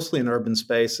 mostly in urban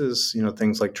spaces,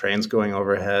 things like trains going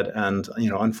overhead, and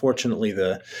unfortunately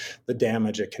the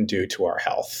damage it can do to our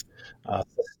health,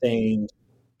 sustained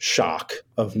shock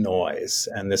of noise,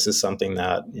 and this is something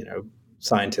that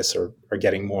scientists are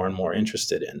getting more and more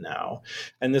interested in now.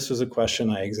 And this was a question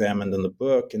I examined in the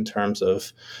book in terms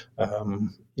of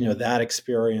that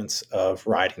experience of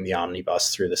riding the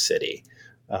omnibus through the city.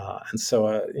 And so,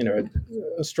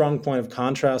 a strong point of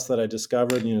contrast that I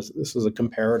discovered, this was a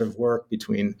comparative work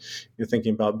between,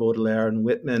 thinking about Baudelaire and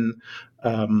Whitman.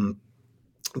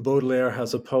 Baudelaire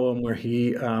has a poem where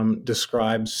he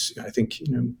describes, I think,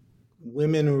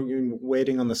 women who are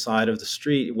waiting on the side of the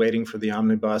street, waiting for the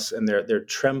omnibus, and they're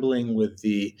trembling with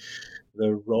the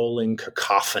rolling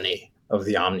cacophony of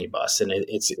the omnibus, and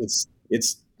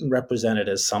it's represented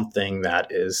as something that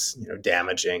is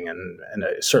damaging and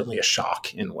certainly a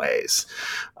shock in ways.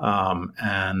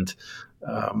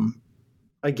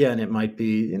 Again, it might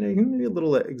be a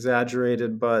little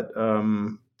exaggerated, but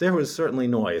there was certainly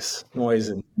noise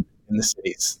in the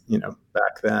cities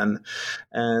back then.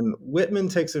 And Whitman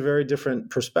takes a very different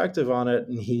perspective on it,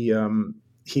 and he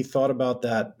thought about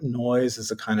that noise as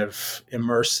a kind of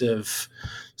immersive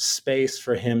space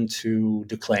for him to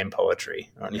declaim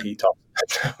poetry. And he talked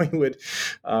about how he would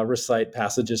recite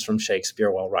passages from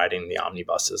Shakespeare while riding the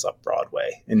omnibuses up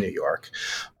Broadway in New York.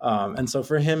 And so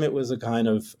for him, it was a kind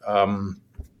of,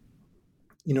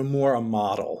 more a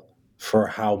model for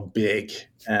how big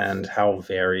and how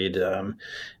varied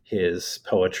his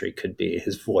poetry could be,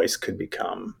 his voice could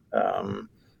become,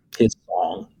 his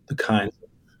song, the kinds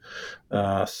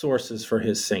of sources for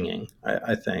his singing,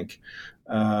 I think.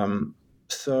 I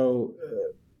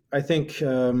think,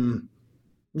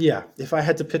 if I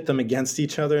had to pit them against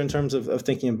each other in terms of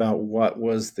thinking about what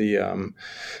was the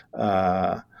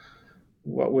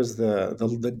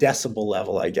decibel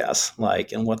level, I guess,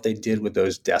 like, and what they did with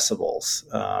those decibels,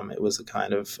 it was a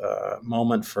kind of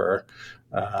moment for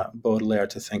Baudelaire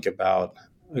to think about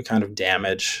a kind of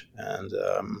damage and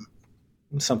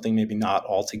something maybe not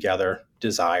altogether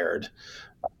desired.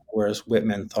 Whereas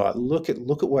Whitman thought, look at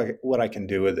what I can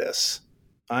do with this.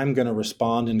 I'm going to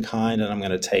respond in kind, and I'm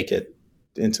going to take it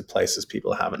into places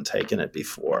people haven't taken it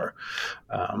before.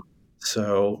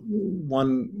 So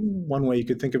one way you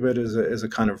could think of it is a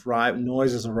kind of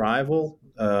noise as a rival,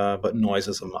 but noise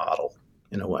as a model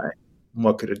in a way.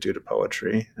 What could it do to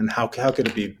poetry, and how could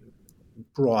it be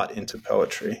brought into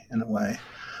poetry in a way?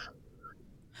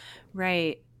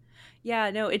 Right.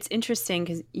 Yeah, no, it's interesting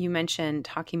because you mentioned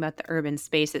talking about the urban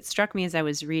space. It struck me as I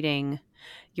was reading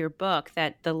your book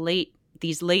that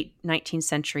these late 19th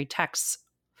century texts,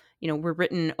 were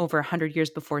written over 100 years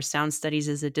before sound studies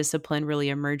as a discipline really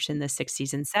emerged in the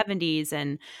 60s and 70s.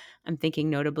 And I'm thinking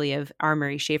notably of R.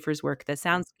 Murray Schafer's work, The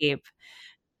Soundscape,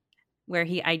 where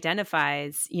he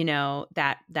identifies,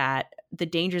 that the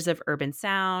dangers of urban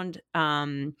sound,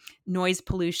 noise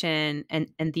pollution,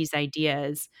 and these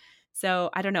ideas.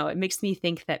 So I don't know. It makes me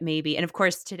think that maybe, and of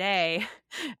course today,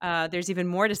 there's even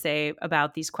more to say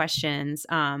about these questions.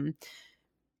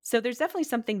 So there's definitely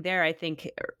something there, I think,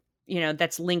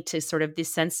 that's linked to sort of the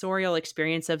sensorial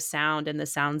experience of sound and the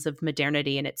sounds of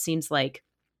modernity. And it seems like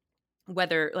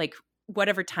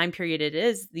whatever time period it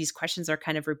is, these questions are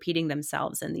kind of repeating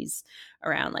themselves, and these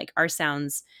around like, are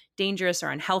sounds dangerous or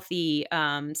unhealthy,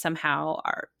 somehow,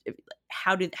 are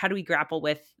how do we grapple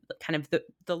with kind of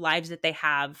the lives that they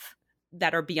have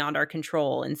that are beyond our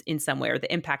control in some way, or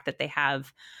the impact that they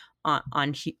have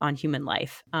on human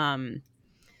life.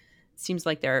 Seems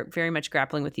like they're very much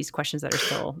grappling with these questions that are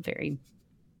still very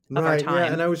of our Right. Yeah.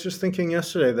 And time. I was just thinking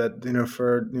yesterday that,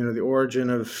 for, the origin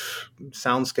of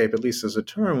soundscape, at least as a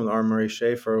term, with R. Murray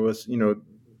Schafer was,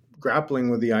 grappling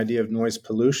with the idea of noise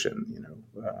pollution.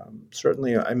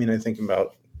 Certainly, I mean, I think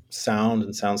about sound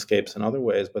and soundscapes in other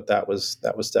ways, but that was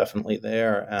definitely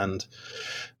there. And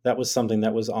that was something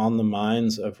that was on the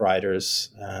minds of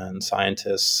writers and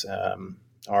scientists,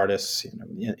 artists,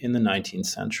 in the 19th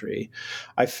century.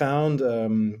 I found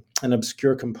an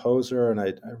obscure composer, and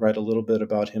I write a little bit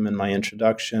about him in my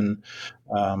introduction,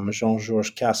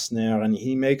 Jean-Georges Kastner, and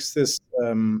he makes this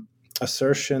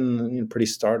assertion, pretty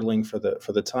startling for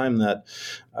the time, that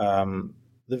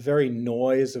the very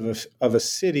noise of a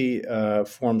city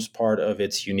forms part of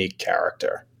its unique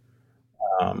character.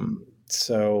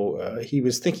 So he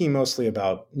was thinking mostly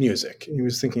about music. He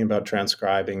was thinking about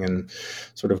transcribing and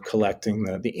sort of collecting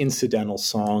the incidental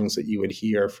songs that you would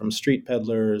hear from street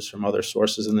peddlers, from other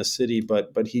sources in the city.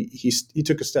 But he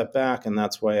took a step back, and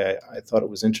that's why I thought it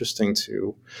was interesting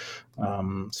to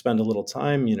spend a little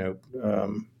time,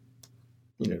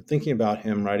 thinking about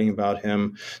him, writing about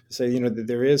him, to say, that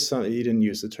there is some. He didn't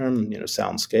use the term,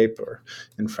 soundscape, or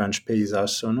in French, paysage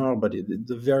sonore, but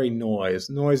the very noise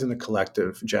in the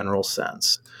collective general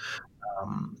sense.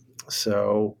 Um,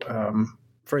 so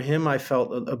for him, I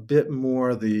felt a bit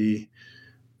more the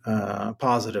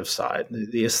positive side,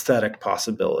 the aesthetic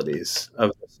possibilities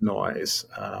of this noise.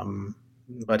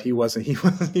 But he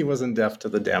wasn't deaf to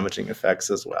the damaging effects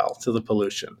as well, to the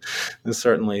pollution. And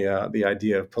certainly the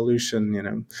idea of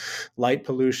pollution, light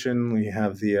pollution. We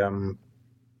have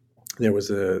there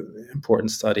was a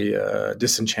important study,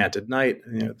 Disenchanted Night,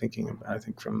 I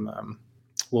think from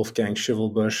Wolfgang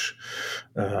Schivelbusch,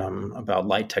 about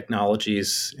light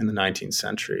technologies in the 19th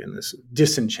century and this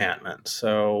disenchantment.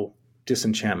 So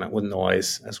disenchantment with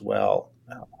noise as well.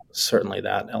 Certainly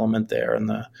that element there in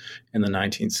the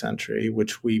 19th century,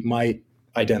 which we might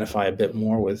identify a bit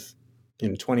more with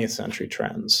in 20th century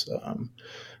trends.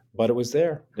 But it was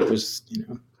there. It was,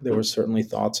 there were certainly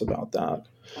thoughts about that.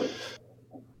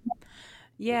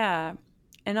 Yeah.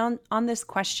 And on this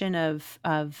question of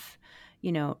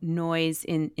noise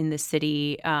in the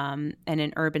city, and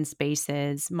in urban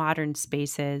spaces, modern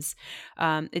spaces,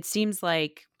 it seems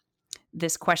like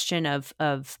this question of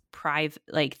private,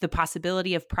 like the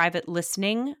possibility of private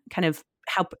listening, kind of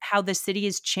how the city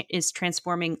is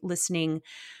transforming listening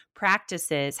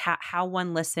practices, how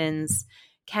one listens,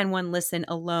 can one listen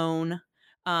alone,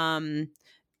 anymore.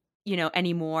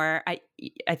 I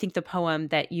think the poem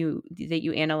that you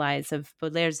analyze of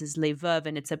Baudelaire's is Les Veuves,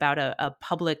 and it's about a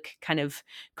public kind of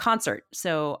concert.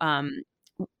 So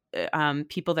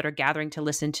people that are gathering to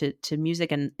listen to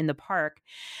music in the park.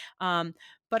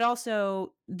 But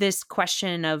also this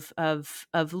question of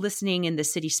listening in the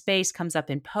city space comes up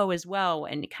in Poe as well,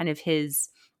 and kind of his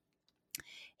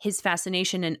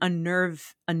fascination and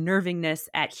unnervingness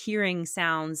at hearing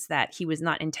sounds that he was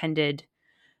not intended,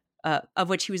 of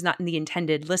which he was not the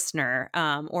intended listener,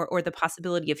 or the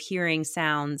possibility of hearing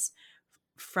sounds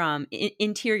from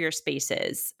interior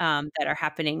spaces, that are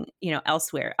happening,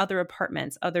 elsewhere, other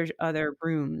apartments, other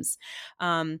rooms.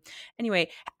 Anyway,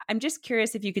 I'm just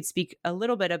curious if you could speak a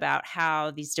little bit about how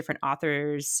these different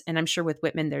authors, and I'm sure with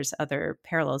Whitman there's other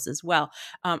parallels as well,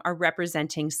 are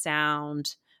representing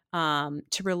sound,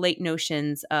 to relate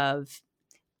notions of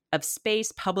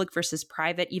space, public versus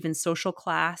private, even social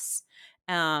class,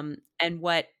 and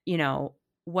what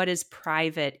is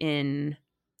private in,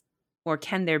 or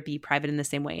can there be private in the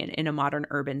same way in a modern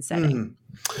urban setting?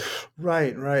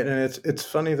 Right, right, and it's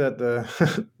funny that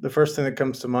the the first thing that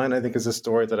comes to mind, I think, is a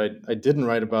story that I didn't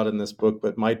write about in this book,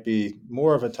 but might be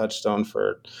more of a touchstone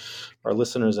for our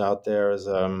listeners out there. Is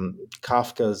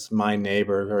Kafka's "My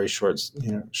Neighbor," a very short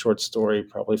story,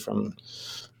 probably from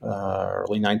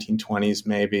early 1920s,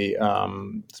 maybe,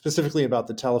 specifically about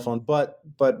the telephone, but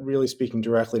really speaking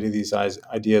directly to these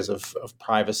ideas of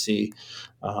privacy,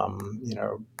 you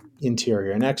know, interior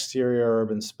and exterior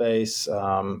urban space,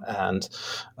 and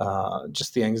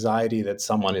just the anxiety that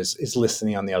someone is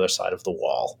listening on the other side of the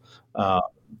wall.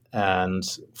 And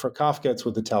for Kafka, it's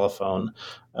with the telephone.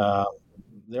 Uh,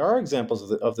 there are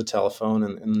examples of the telephone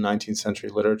in the 19th century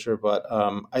literature, but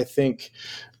I think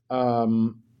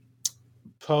um,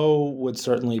 Poe would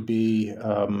certainly be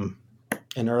an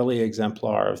early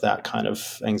exemplar of that kind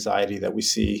of anxiety that we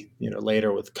see,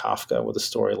 later with Kafka, with a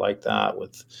story like that,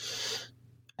 with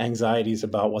anxieties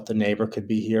about what the neighbor could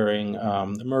be hearing.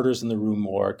 The Murders in the Rue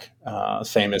Morgue,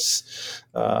 famous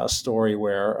story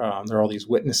where there are all these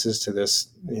witnesses to this,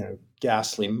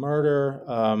 ghastly murder,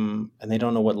 and they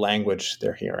don't know what language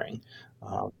they're hearing.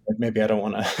 Maybe I don't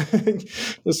want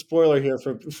to the spoiler here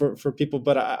for people,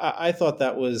 but I thought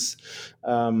that was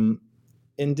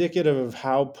indicative of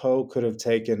how Poe could have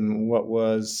taken what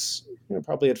was,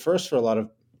 probably at first for a lot of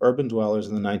urban dwellers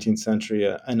in the 19th century,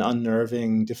 an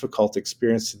unnerving, difficult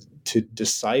experience to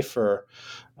decipher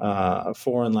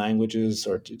foreign languages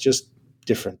or just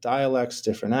different dialects,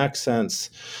 different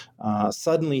accents.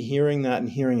 Suddenly hearing that and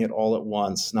hearing it all at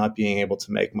once, not being able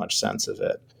to make much sense of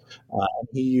it.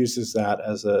 He uses that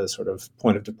as a sort of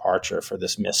point of departure for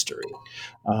this mystery.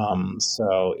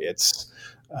 So it's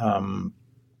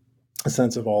a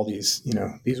sense of all these,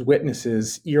 these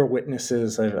witnesses, ear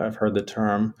witnesses. I've heard the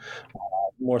term,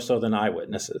 more so than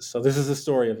eyewitnesses. So this is a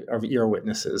story of ear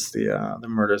witnesses, the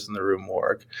Murders in the Rue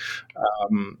Morgue.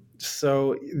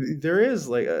 So there is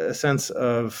like a sense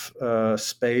of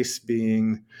space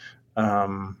being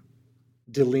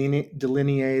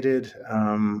delineated,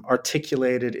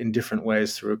 articulated in different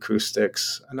ways through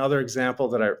acoustics. Another example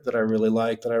that I really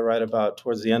like, that I write about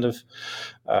towards the end of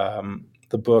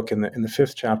the book, in the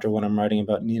fifth chapter, when I'm writing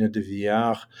about Nina de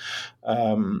Villars.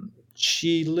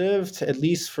 She lived, at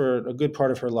least for a good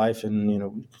part of her life,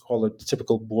 in call it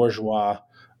typical bourgeois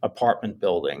apartment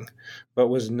building, but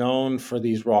was known for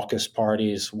these raucous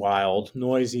parties, wild,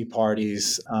 noisy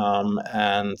parties,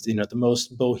 and the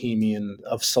most bohemian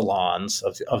of salons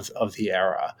of the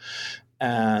era.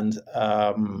 And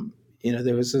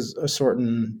there was a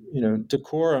certain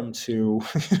decorum to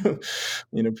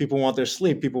people want their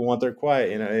sleep, people want their quiet.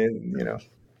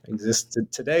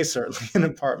 Existed today certainly in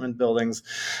apartment buildings,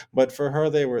 but for her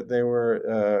they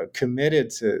were committed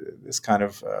to this kind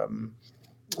of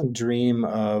dream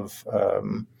of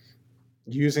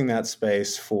using that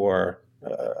space for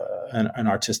an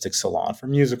artistic salon, for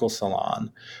musical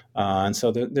salon. And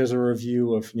so there's a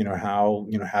review of how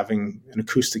having an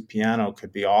acoustic piano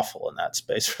could be awful in that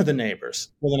space for the neighbors.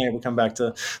 Come back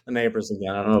to the neighbors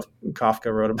again. I don't know if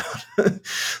Kafka wrote about sort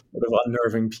of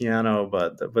unnerving piano,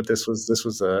 but this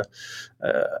was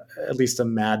at least a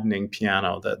maddening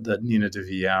piano that Nina de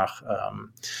Villars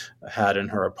had in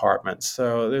her apartment.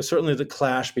 So there's certainly the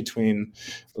clash between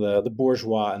the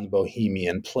bourgeois and the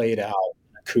bohemian played out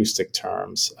in acoustic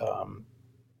terms,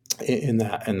 in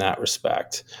that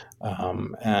respect,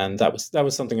 and that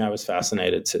was something I was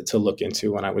fascinated to look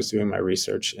into when I was doing my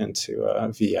research into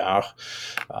Villars.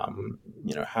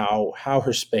 How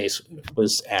her space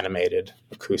was animated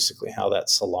acoustically, how that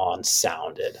salon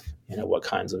sounded. What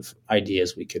kinds of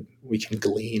ideas we can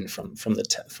glean from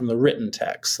the written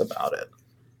text about it.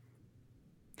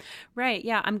 Right.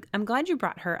 Yeah. I'm glad you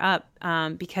brought her up,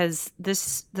 because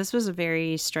this was a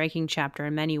very striking chapter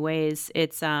in many ways.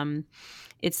 It's the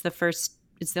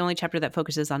only chapter that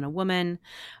focuses on a woman.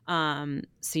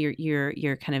 So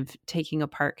you're kind of taking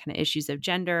apart kind of issues of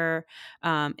gender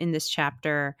in this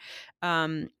chapter.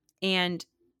 And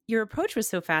your approach was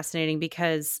so fascinating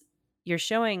because you're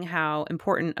showing how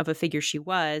important of a figure she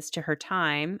was to her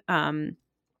time. And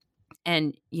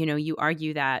you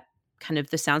argue that kind of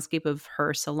the soundscape of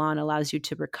her salon allows you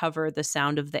to recover the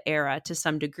sound of the era to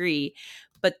some degree,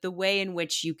 but the way in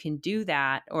which you can do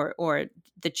that, or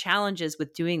the challenges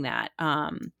with doing that,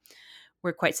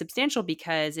 were quite substantial,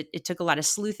 because it took a lot of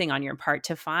sleuthing on your part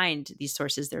to find these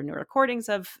sources. There are no recordings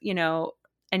of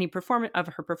any of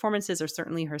her performances, or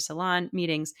certainly her salon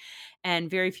meetings, and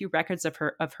very few records of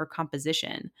her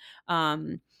composition.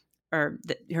 Or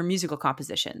her musical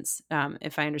compositions,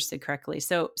 if I understood correctly.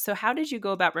 So how did you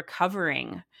go about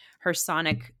recovering her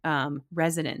sonic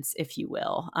resonance, if you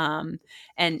will, and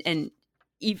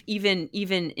even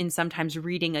in sometimes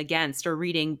reading against, or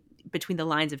reading between the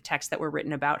lines of text that were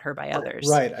written about her by others.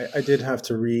 Right. I did have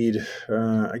to read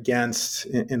against,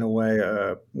 in a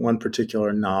way, one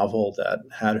particular novel that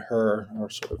had her, or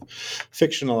sort of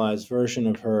fictionalized version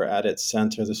of her, at its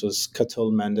center. This was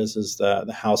Catulle Mendes's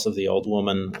The House of the Old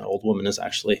Woman. The old woman is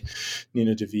actually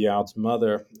Nina de Viard's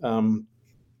mother.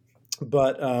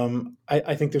 But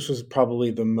I think this was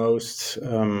probably the most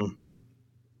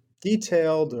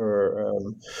detailed, or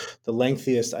the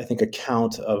lengthiest, I think,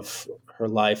 account of her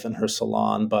life and her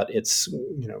salon. But it's,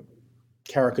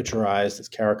 caricaturized, it's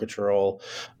caricatural.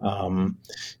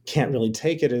 Can't really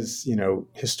take it as,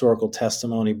 historical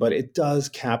testimony, but it does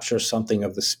capture something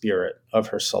of the spirit of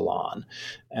her salon.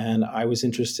 And I was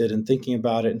interested in thinking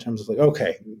about it in terms of like,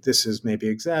 okay, this is maybe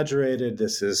exaggerated,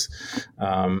 this is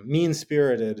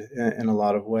mean-spirited in a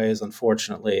lot of ways.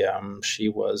 Unfortunately, she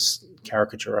was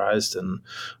caricaturized and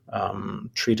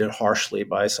treated harshly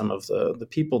by some of the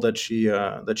people that she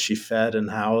fed and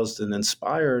housed and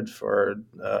inspired for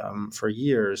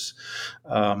years.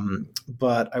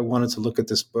 But I wanted to look at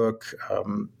this book,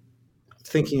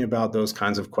 thinking about those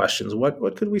kinds of questions.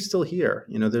 What could we still hear?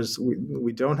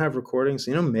 We don't have recordings.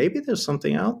 Maybe there's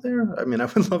something out there. I mean, I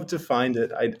would love to find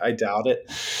it. I doubt it.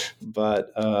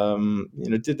 But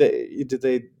did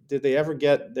they ever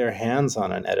get their hands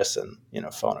on an Edison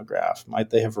phonograph? Might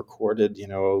they have recorded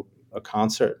a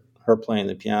concert, her playing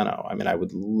the piano? I mean, I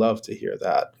would love to hear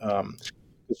that.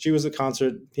 She was a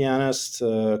concert pianist,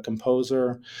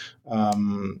 composer.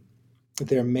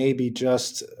 There may be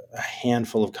just a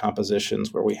handful of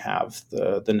compositions where we have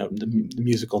the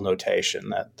musical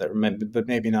notation but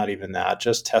maybe not even that.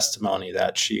 Just testimony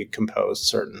that she composed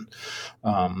certain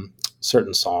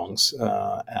songs,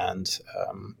 and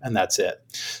that's it.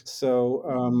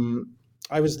 So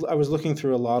I was looking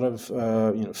through a lot of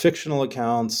fictional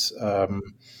accounts.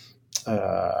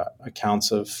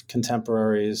 Accounts of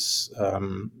contemporaries,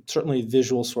 certainly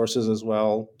visual sources as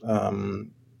well.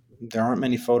 There aren't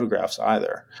many photographs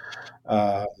either.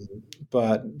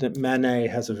 But Manet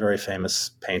has a very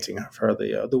famous painting of her,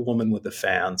 the woman with the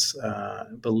fans. I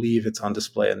believe it's on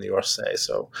display in the Orsay.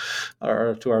 So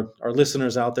to our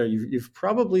listeners out there, you've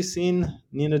probably seen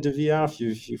Nina de Viard.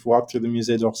 You've walked through the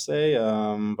Musée d'Orsay,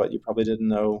 but you probably didn't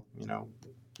know,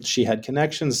 she had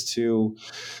connections to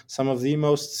some of the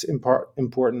most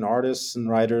important artists and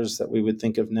writers that we would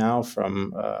think of now,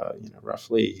 from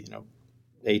roughly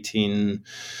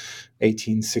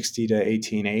 1860 to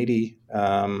 1880.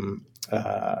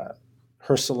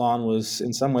 Her salon was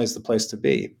in some ways the place to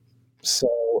be. So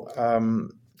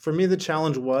for me, the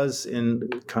challenge was in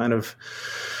kind of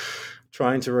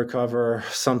trying to recover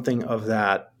something of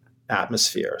that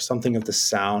atmosphere, something of the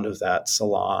sound of that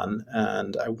salon.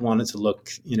 And I wanted to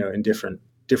look, in different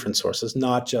sources,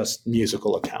 not just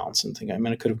musical accounts and things. I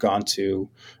mean, I could have gone to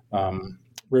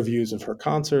reviews of her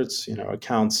concerts,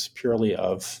 accounts purely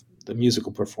of the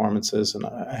musical performances, and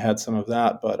I had some of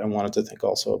that, but I wanted to think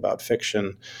also about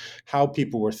fiction, how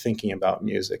people were thinking about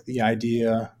music, the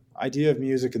idea of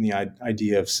music and the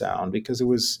idea of sound, because it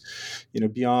was,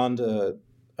 beyond a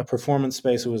performance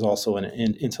space, it was also an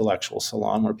intellectual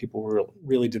salon where people were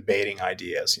really debating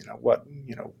ideas.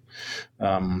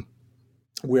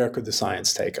 Where could the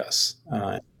science take us in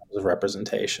terms of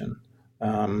representation?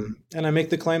 And I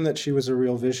make the claim that she was a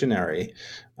real visionary.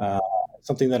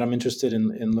 Something that I'm interested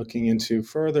in looking into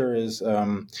further is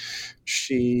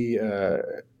she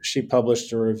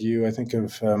published a review, I think,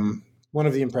 of one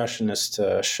of the Impressionist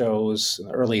shows in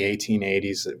the early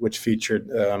 1880s, which featured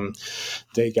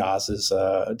Degas's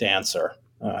Dancer.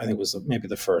 I think it was maybe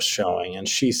the first showing. And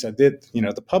she said that,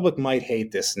 the public might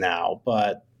hate this now,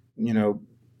 but,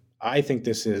 I think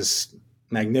this is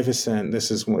magnificent. This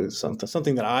is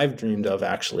something that I've dreamed of,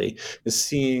 actually, is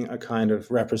seeing a kind of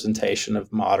representation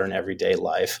of modern everyday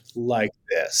life like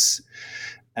this.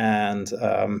 And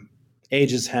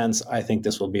ages hence, I think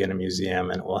this will be in a museum,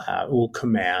 and it will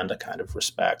command a kind of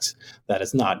respect that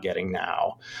it's not getting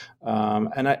now.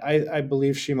 And I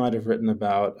believe she might have written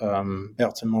about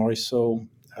Berthe Morisot,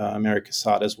 Mary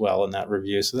Cassatt as well in that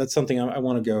review. So that's something I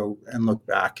want to go and look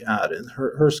back at, and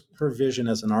her vision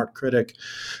as an art critic,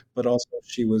 but also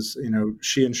she was,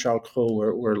 she and Charles Cros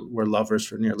were lovers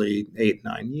for nearly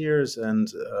 8-9 years.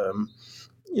 And,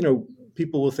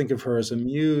 people will think of her as a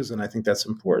muse, and I think that's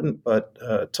important, but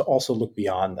to also look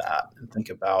beyond that and think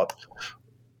about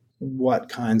what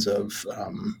kinds of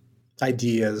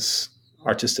ideas,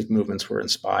 artistic movements were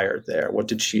inspired there. What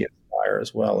did she inspire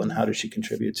as well, and how did she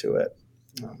contribute to it?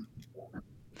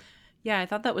 Yeah, I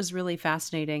thought that was really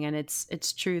fascinating. And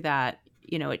it's true that,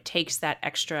 it takes that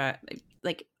extra,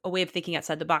 like a way of thinking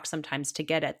outside the box sometimes to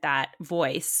get at that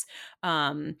voice,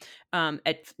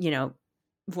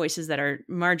 voices that are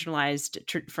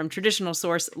marginalized from traditional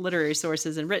literary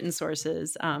sources and written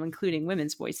sources, including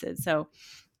women's voices. So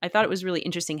I thought it was really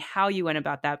interesting how you went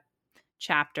about that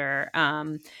chapter,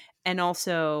 and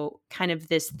also kind of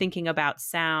this thinking about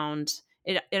sound.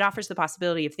 It offers the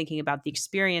possibility of thinking about the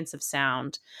experience of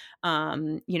sound,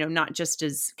 not just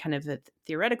as kind of a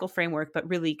theoretical framework, but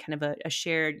really kind of a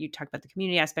shared, you talk about the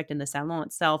community aspect in the salon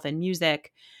itself and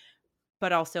music,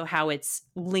 but also how it's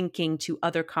linking to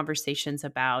other conversations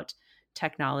about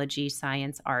technology,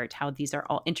 science, art, how these are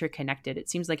all interconnected. It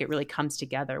seems like it really comes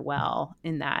together well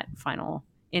in that final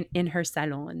in her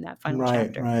salon, in that final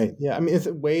chapter. Right. Yeah. I mean, it's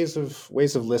ways of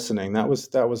listening. That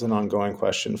was an ongoing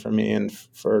question for me, and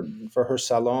for her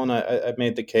salon, I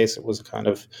made the case it was a kind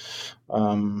of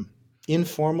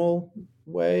informal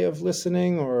way of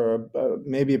listening, or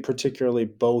maybe a particularly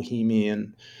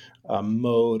bohemian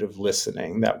mode of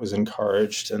listening that was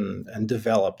encouraged and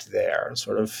developed there.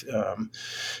 Sort of,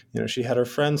 she had her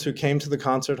friends who came to the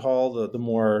concert hall, the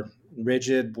more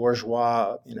rigid,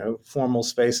 bourgeois, formal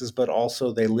spaces, but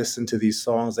also they listened to these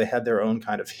songs. They had their own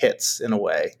kind of hits in a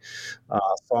way,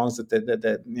 songs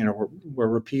that were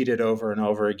repeated over and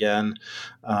over again,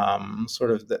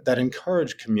 sort of that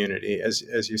encouraged community,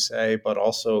 as you say, but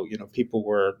also people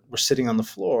were sitting on the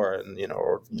floor and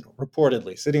or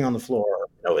reportedly sitting on the floor,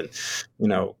 and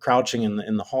crouching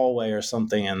in the hallway or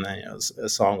something, and then a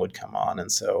song would come on,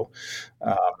 and so.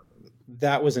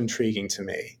 That was intriguing to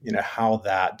me, how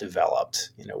that developed.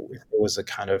 It was a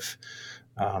kind of,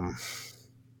 to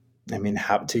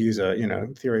use a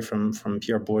theory from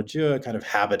Pierre Bourdieu, a kind of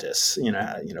habitus,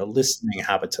 listening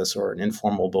habitus, or an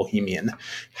informal bohemian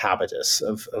habitus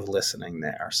of listening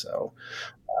there. So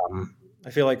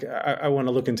I feel like I want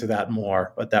to look into that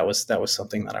more, but that was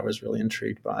something that I was really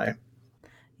intrigued by.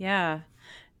 Yeah,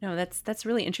 no, that's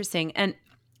really interesting. And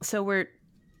so we're,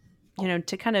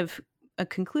 to kind of a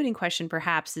concluding question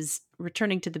perhaps is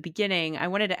returning to the beginning. I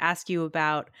wanted to ask you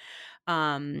about,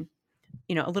 a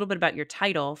little bit about your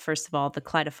title, first of all, the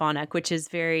Kaleidophonic, which is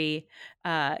very,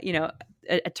 a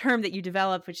term that you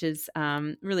developed, which is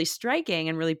really striking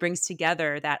and really brings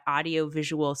together that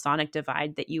audio-visual sonic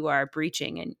divide that you are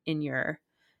breaching in your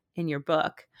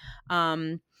book.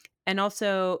 And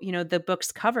also, the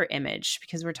book's cover image,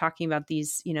 because we're talking about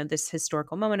these, this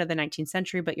historical moment of the 19th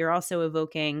century, but you're also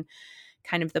evoking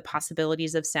kind of the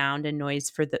possibilities of sound and noise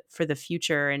for the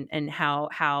future, and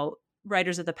how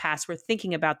writers of the past were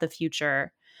thinking about the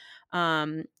future.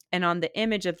 And on the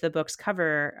image of the book's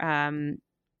cover,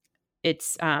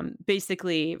 it's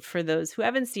basically, for those who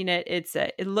haven't seen it,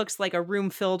 it looks like a room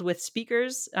filled with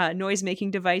speakers, noise making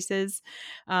devices,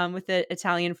 with the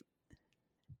Italian,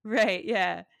 right?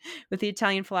 Yeah, with the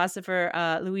Italian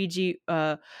philosopher Luigi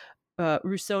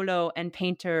Russolo and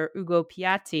painter Ugo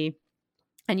Piatti.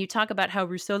 And you talk about how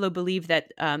Russolo believed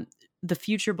that the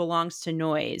future belongs to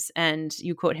noise. And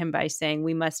you quote him by saying,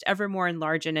 "We must evermore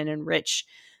enlarge and enrich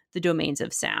the domains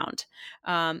of sound."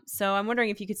 So I'm wondering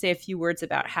if you could say a few words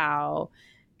about how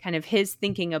kind of his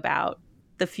thinking about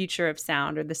the future of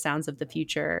sound, or the sounds of the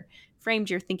future, framed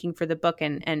your thinking for the book,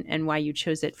 and why you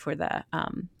chose it for the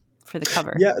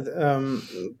cover. Yeah,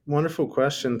 wonderful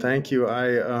question. Thank you.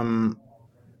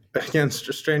 Again,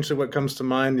 strangely, what comes to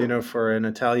mind, for an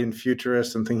Italian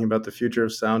futurist and thinking about the future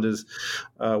of sound is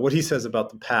what he says about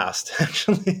the past.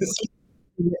 Actually,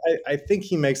 I think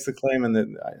he makes the claim, and that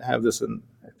I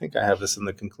think I have this in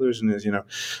the conclusion, is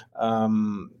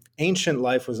ancient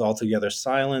life was altogether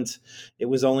silent. It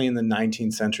was only in the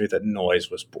 19th century that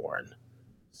noise was born.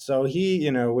 So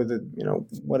he, with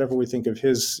whatever we think of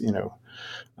his,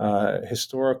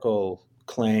 historical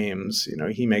claims, you know,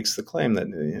 he makes the claim that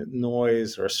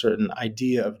noise, or a certain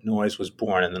idea of noise, was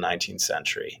born in the 19th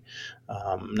century.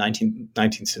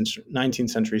 19th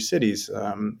century cities,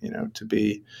 you know, to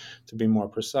be more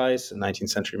precise, 19th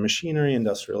century machinery,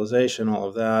 industrialization, all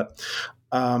of that.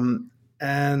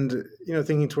 And, you know,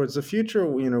 thinking towards the future,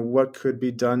 you know, what could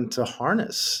be done to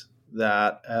harness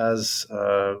that as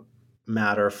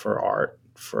matter for art,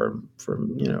 for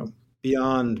you know,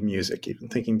 beyond music, even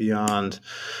thinking beyond,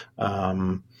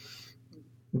 I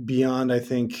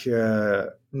think,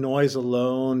 noise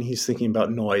alone. He's thinking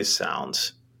about noise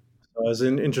sounds. So it's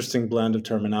an interesting blend of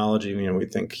terminology. You know, we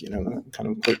think, you know, kind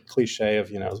of cliche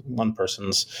of, you know, one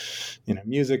person's, you know,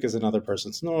 music is another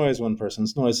person's noise, one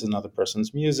person's noise is another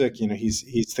person's music. You know,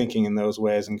 he's thinking in those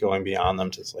ways and going beyond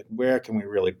them to, like, where can we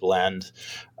really blend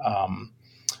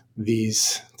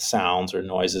these sounds or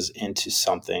noises into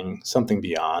something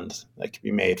beyond that could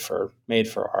be made for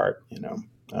art, you know,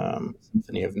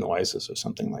 symphony of noises or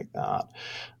something like that.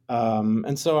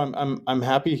 And so I'm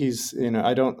happy he's, you know,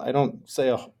 I don't say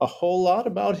a whole lot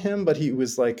about him, but he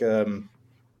was like,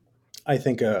 I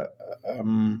think,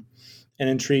 an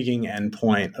intriguing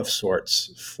endpoint of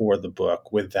sorts for the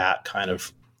book, with that kind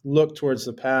of look towards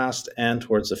the past and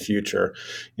towards the future.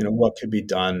 What could be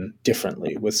done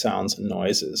differently with sounds and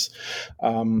noises.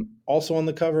 Also on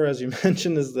the cover, as you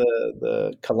mentioned, is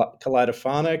the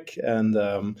Kaleidophonic, and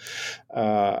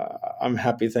I'm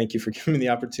happy. Thank you for giving me the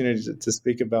opportunity to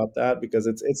speak about that, because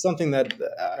it's something that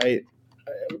I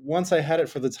once I had it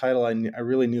for the title, I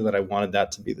really knew that I wanted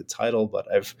that to be the title. But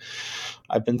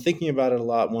I've been thinking about it a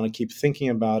lot. Want to keep thinking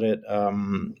about it.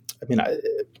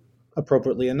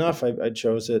 Appropriately enough, I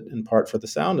chose it in part for the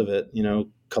sound of it.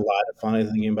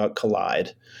 Kaleidophonic, thinking about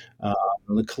collide,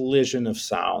 the collision of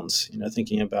sounds.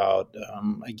 Thinking about,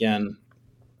 again,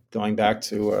 going back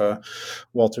to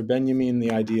Walter Benjamin,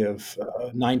 the idea of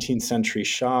 19th century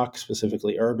shock,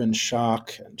 specifically urban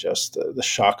shock, and just the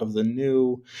shock of the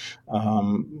new.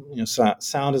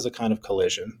 Sound is a kind of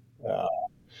collision.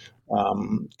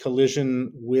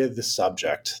 Collision with the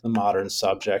subject, the modern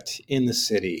subject in the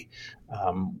city.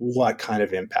 What kind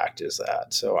of impact is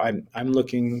that? So I'm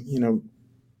looking,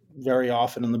 very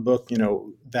often in the book,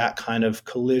 that kind of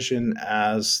collision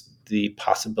as the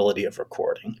possibility of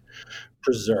recording,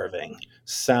 preserving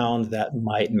sound that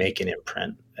might make an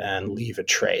imprint and leave a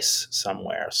trace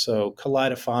somewhere. So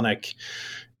kaleidophonic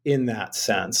in that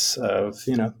sense of,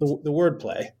 the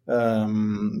wordplay,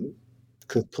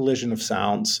 collision of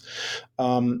sounds.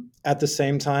 At the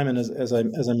same time, and as I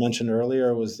mentioned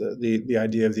earlier, was the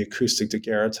idea of the acoustic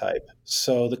daguerreotype.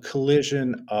 So the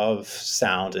collision of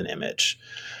sound and image.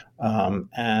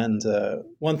 And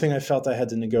one thing I felt I had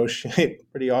to negotiate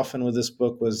pretty often with this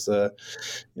book was to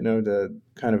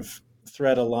kind of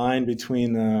thread a line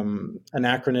between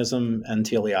anachronism and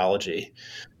teleology.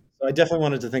 So I definitely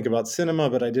wanted to think about cinema,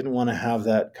 but I didn't want to have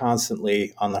that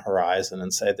constantly on the horizon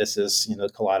and say this is,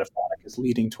 kaleidophonic is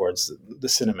leading towards the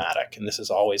cinematic, and this is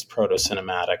always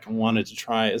proto-cinematic, and wanted to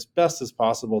try as best as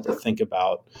possible to think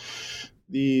about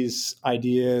these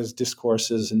ideas,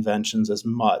 discourses, inventions as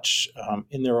much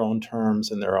in their own terms,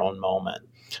 in their own moment.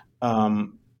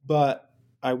 But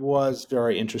I was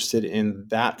very interested in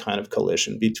that kind of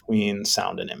collision between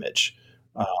sound and image.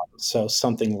 So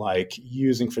something like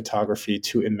using photography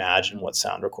to imagine what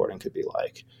sound recording could be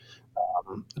like.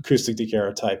 Acoustic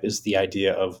daguerreotype is the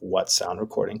idea of what sound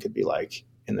recording could be like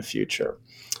in the future.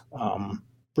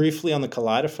 Briefly on the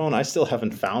Kaleidophone, I still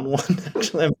haven't found one.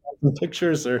 Actually, I'm some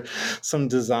pictures or some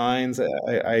designs.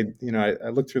 I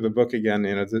looked through the book again,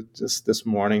 just this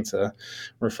morning to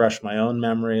refresh my own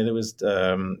memory. It was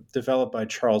developed by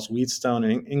Charles Wheatstone,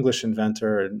 an English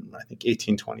inventor, in I think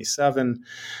 1827.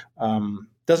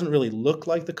 Doesn't really look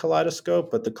like the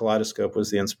kaleidoscope, but the kaleidoscope was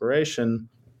the inspiration.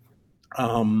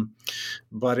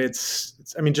 But it's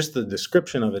just the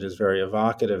description of it is very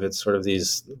evocative. It's sort of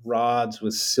these rods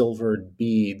with silvered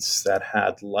beads that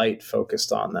had light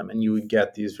focused on them, and you would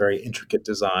get these very intricate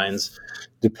designs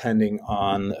depending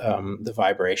on the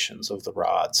vibrations of the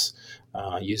rods,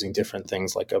 using different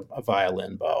things like a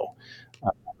violin bow,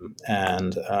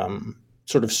 and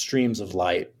sort of streams of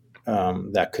light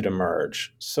that could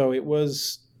emerge. So it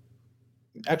was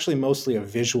actually mostly a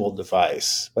visual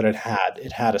device, but it had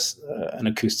an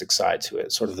acoustic side to it.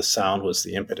 Sort of the sound was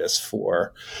the impetus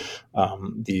for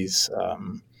these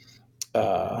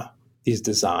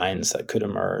designs that could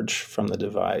emerge from the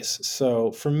device.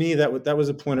 So for me, that was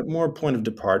a point of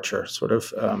departure, sort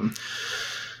of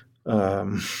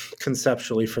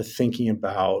conceptually, for thinking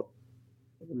about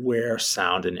where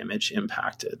sound and image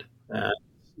impacted.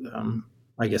 And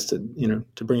I guess to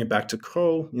bring it back to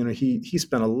Crow, he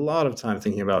spent a lot of time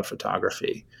thinking about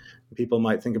photography. People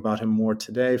might think about him more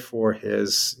today for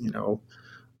his,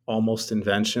 almost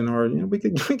invention, or we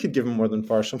could give him more than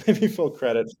partial, maybe full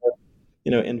credit for,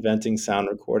 inventing sound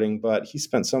recording. But he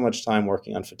spent so much time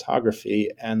working on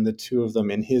photography, and the two of them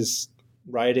in his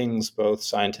writings, both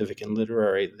scientific and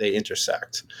literary, they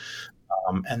intersect.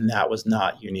 And that was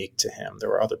not unique to him. There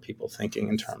were other people thinking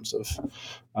in terms of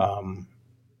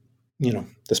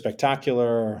the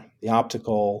spectacular, the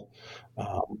optical.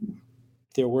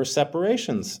 There were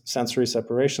sensory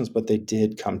separations, but they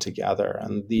did come together.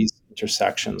 And these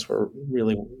intersections were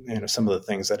really, some of the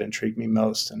things that intrigued me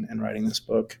most in writing this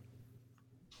book.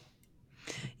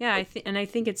 Yeah, I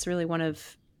think it's really one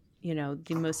of,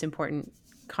 the most important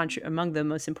among the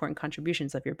most important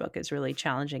contributions of your book is really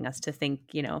challenging us to think,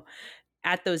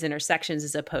 at those intersections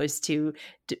as opposed to,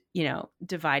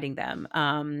 dividing them.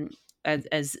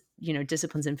 As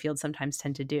disciplines and fields sometimes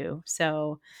tend to do.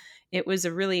 So it was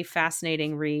a really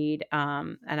fascinating read,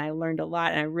 and I learned a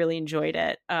lot, and I really enjoyed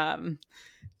it.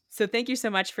 So thank you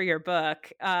so much for your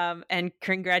book, and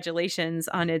congratulations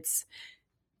on its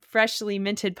freshly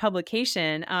minted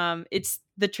publication, it's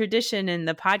the tradition in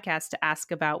the podcast to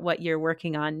ask about what you're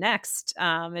working on next.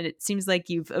 And it seems like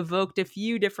you've evoked a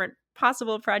few different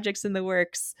possible projects in the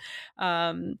works.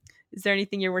 Is there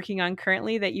anything you're working on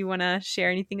currently that you want to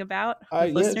share anything about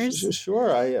with listeners?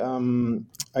 Sure.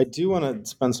 I do want to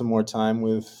spend some more time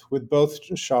with both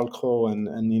Charles Cros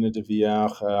and Nina de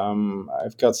Villers.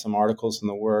 I've got some articles in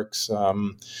the works.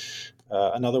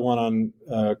 Another one on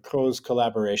Cros's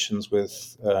collaborations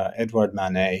with Edouard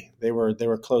Manet. They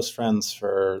were close friends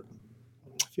for,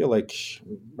 I feel like,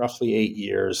 roughly 8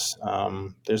 years.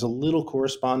 There's a little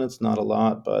correspondence, not a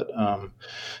lot, but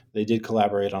they did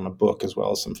collaborate on a book as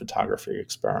well as some photography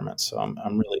experiments. So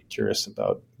I'm really curious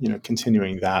about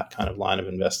continuing that kind of line of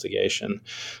investigation.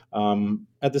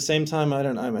 At the same time,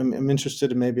 I'm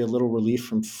interested in maybe a little relief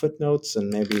from footnotes, and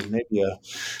maybe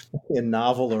a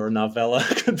novel or a novella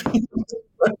could be.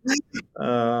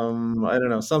 I don't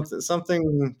know,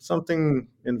 something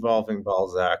involving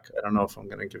Balzac. I don't know if I'm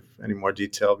going to give any more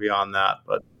detail beyond that,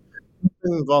 but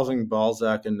something involving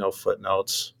Balzac and no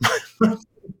footnotes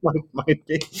might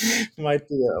be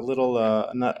a little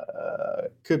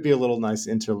could be a little nice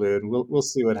interlude. We'll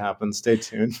see what happens. Stay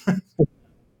tuned.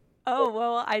 Oh,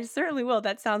 well, I certainly will.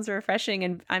 That sounds refreshing,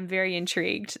 and I'm very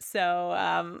intrigued.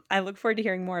 So I look forward to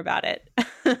hearing more about it.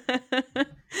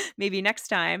 Maybe next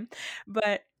time.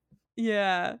 But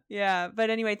yeah. But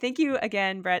anyway, thank you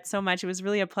again, Brett, so much. It was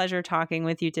really a pleasure talking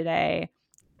with you today.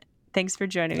 Thanks for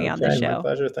joining me on the Okay, show. my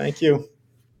pleasure. Thank you.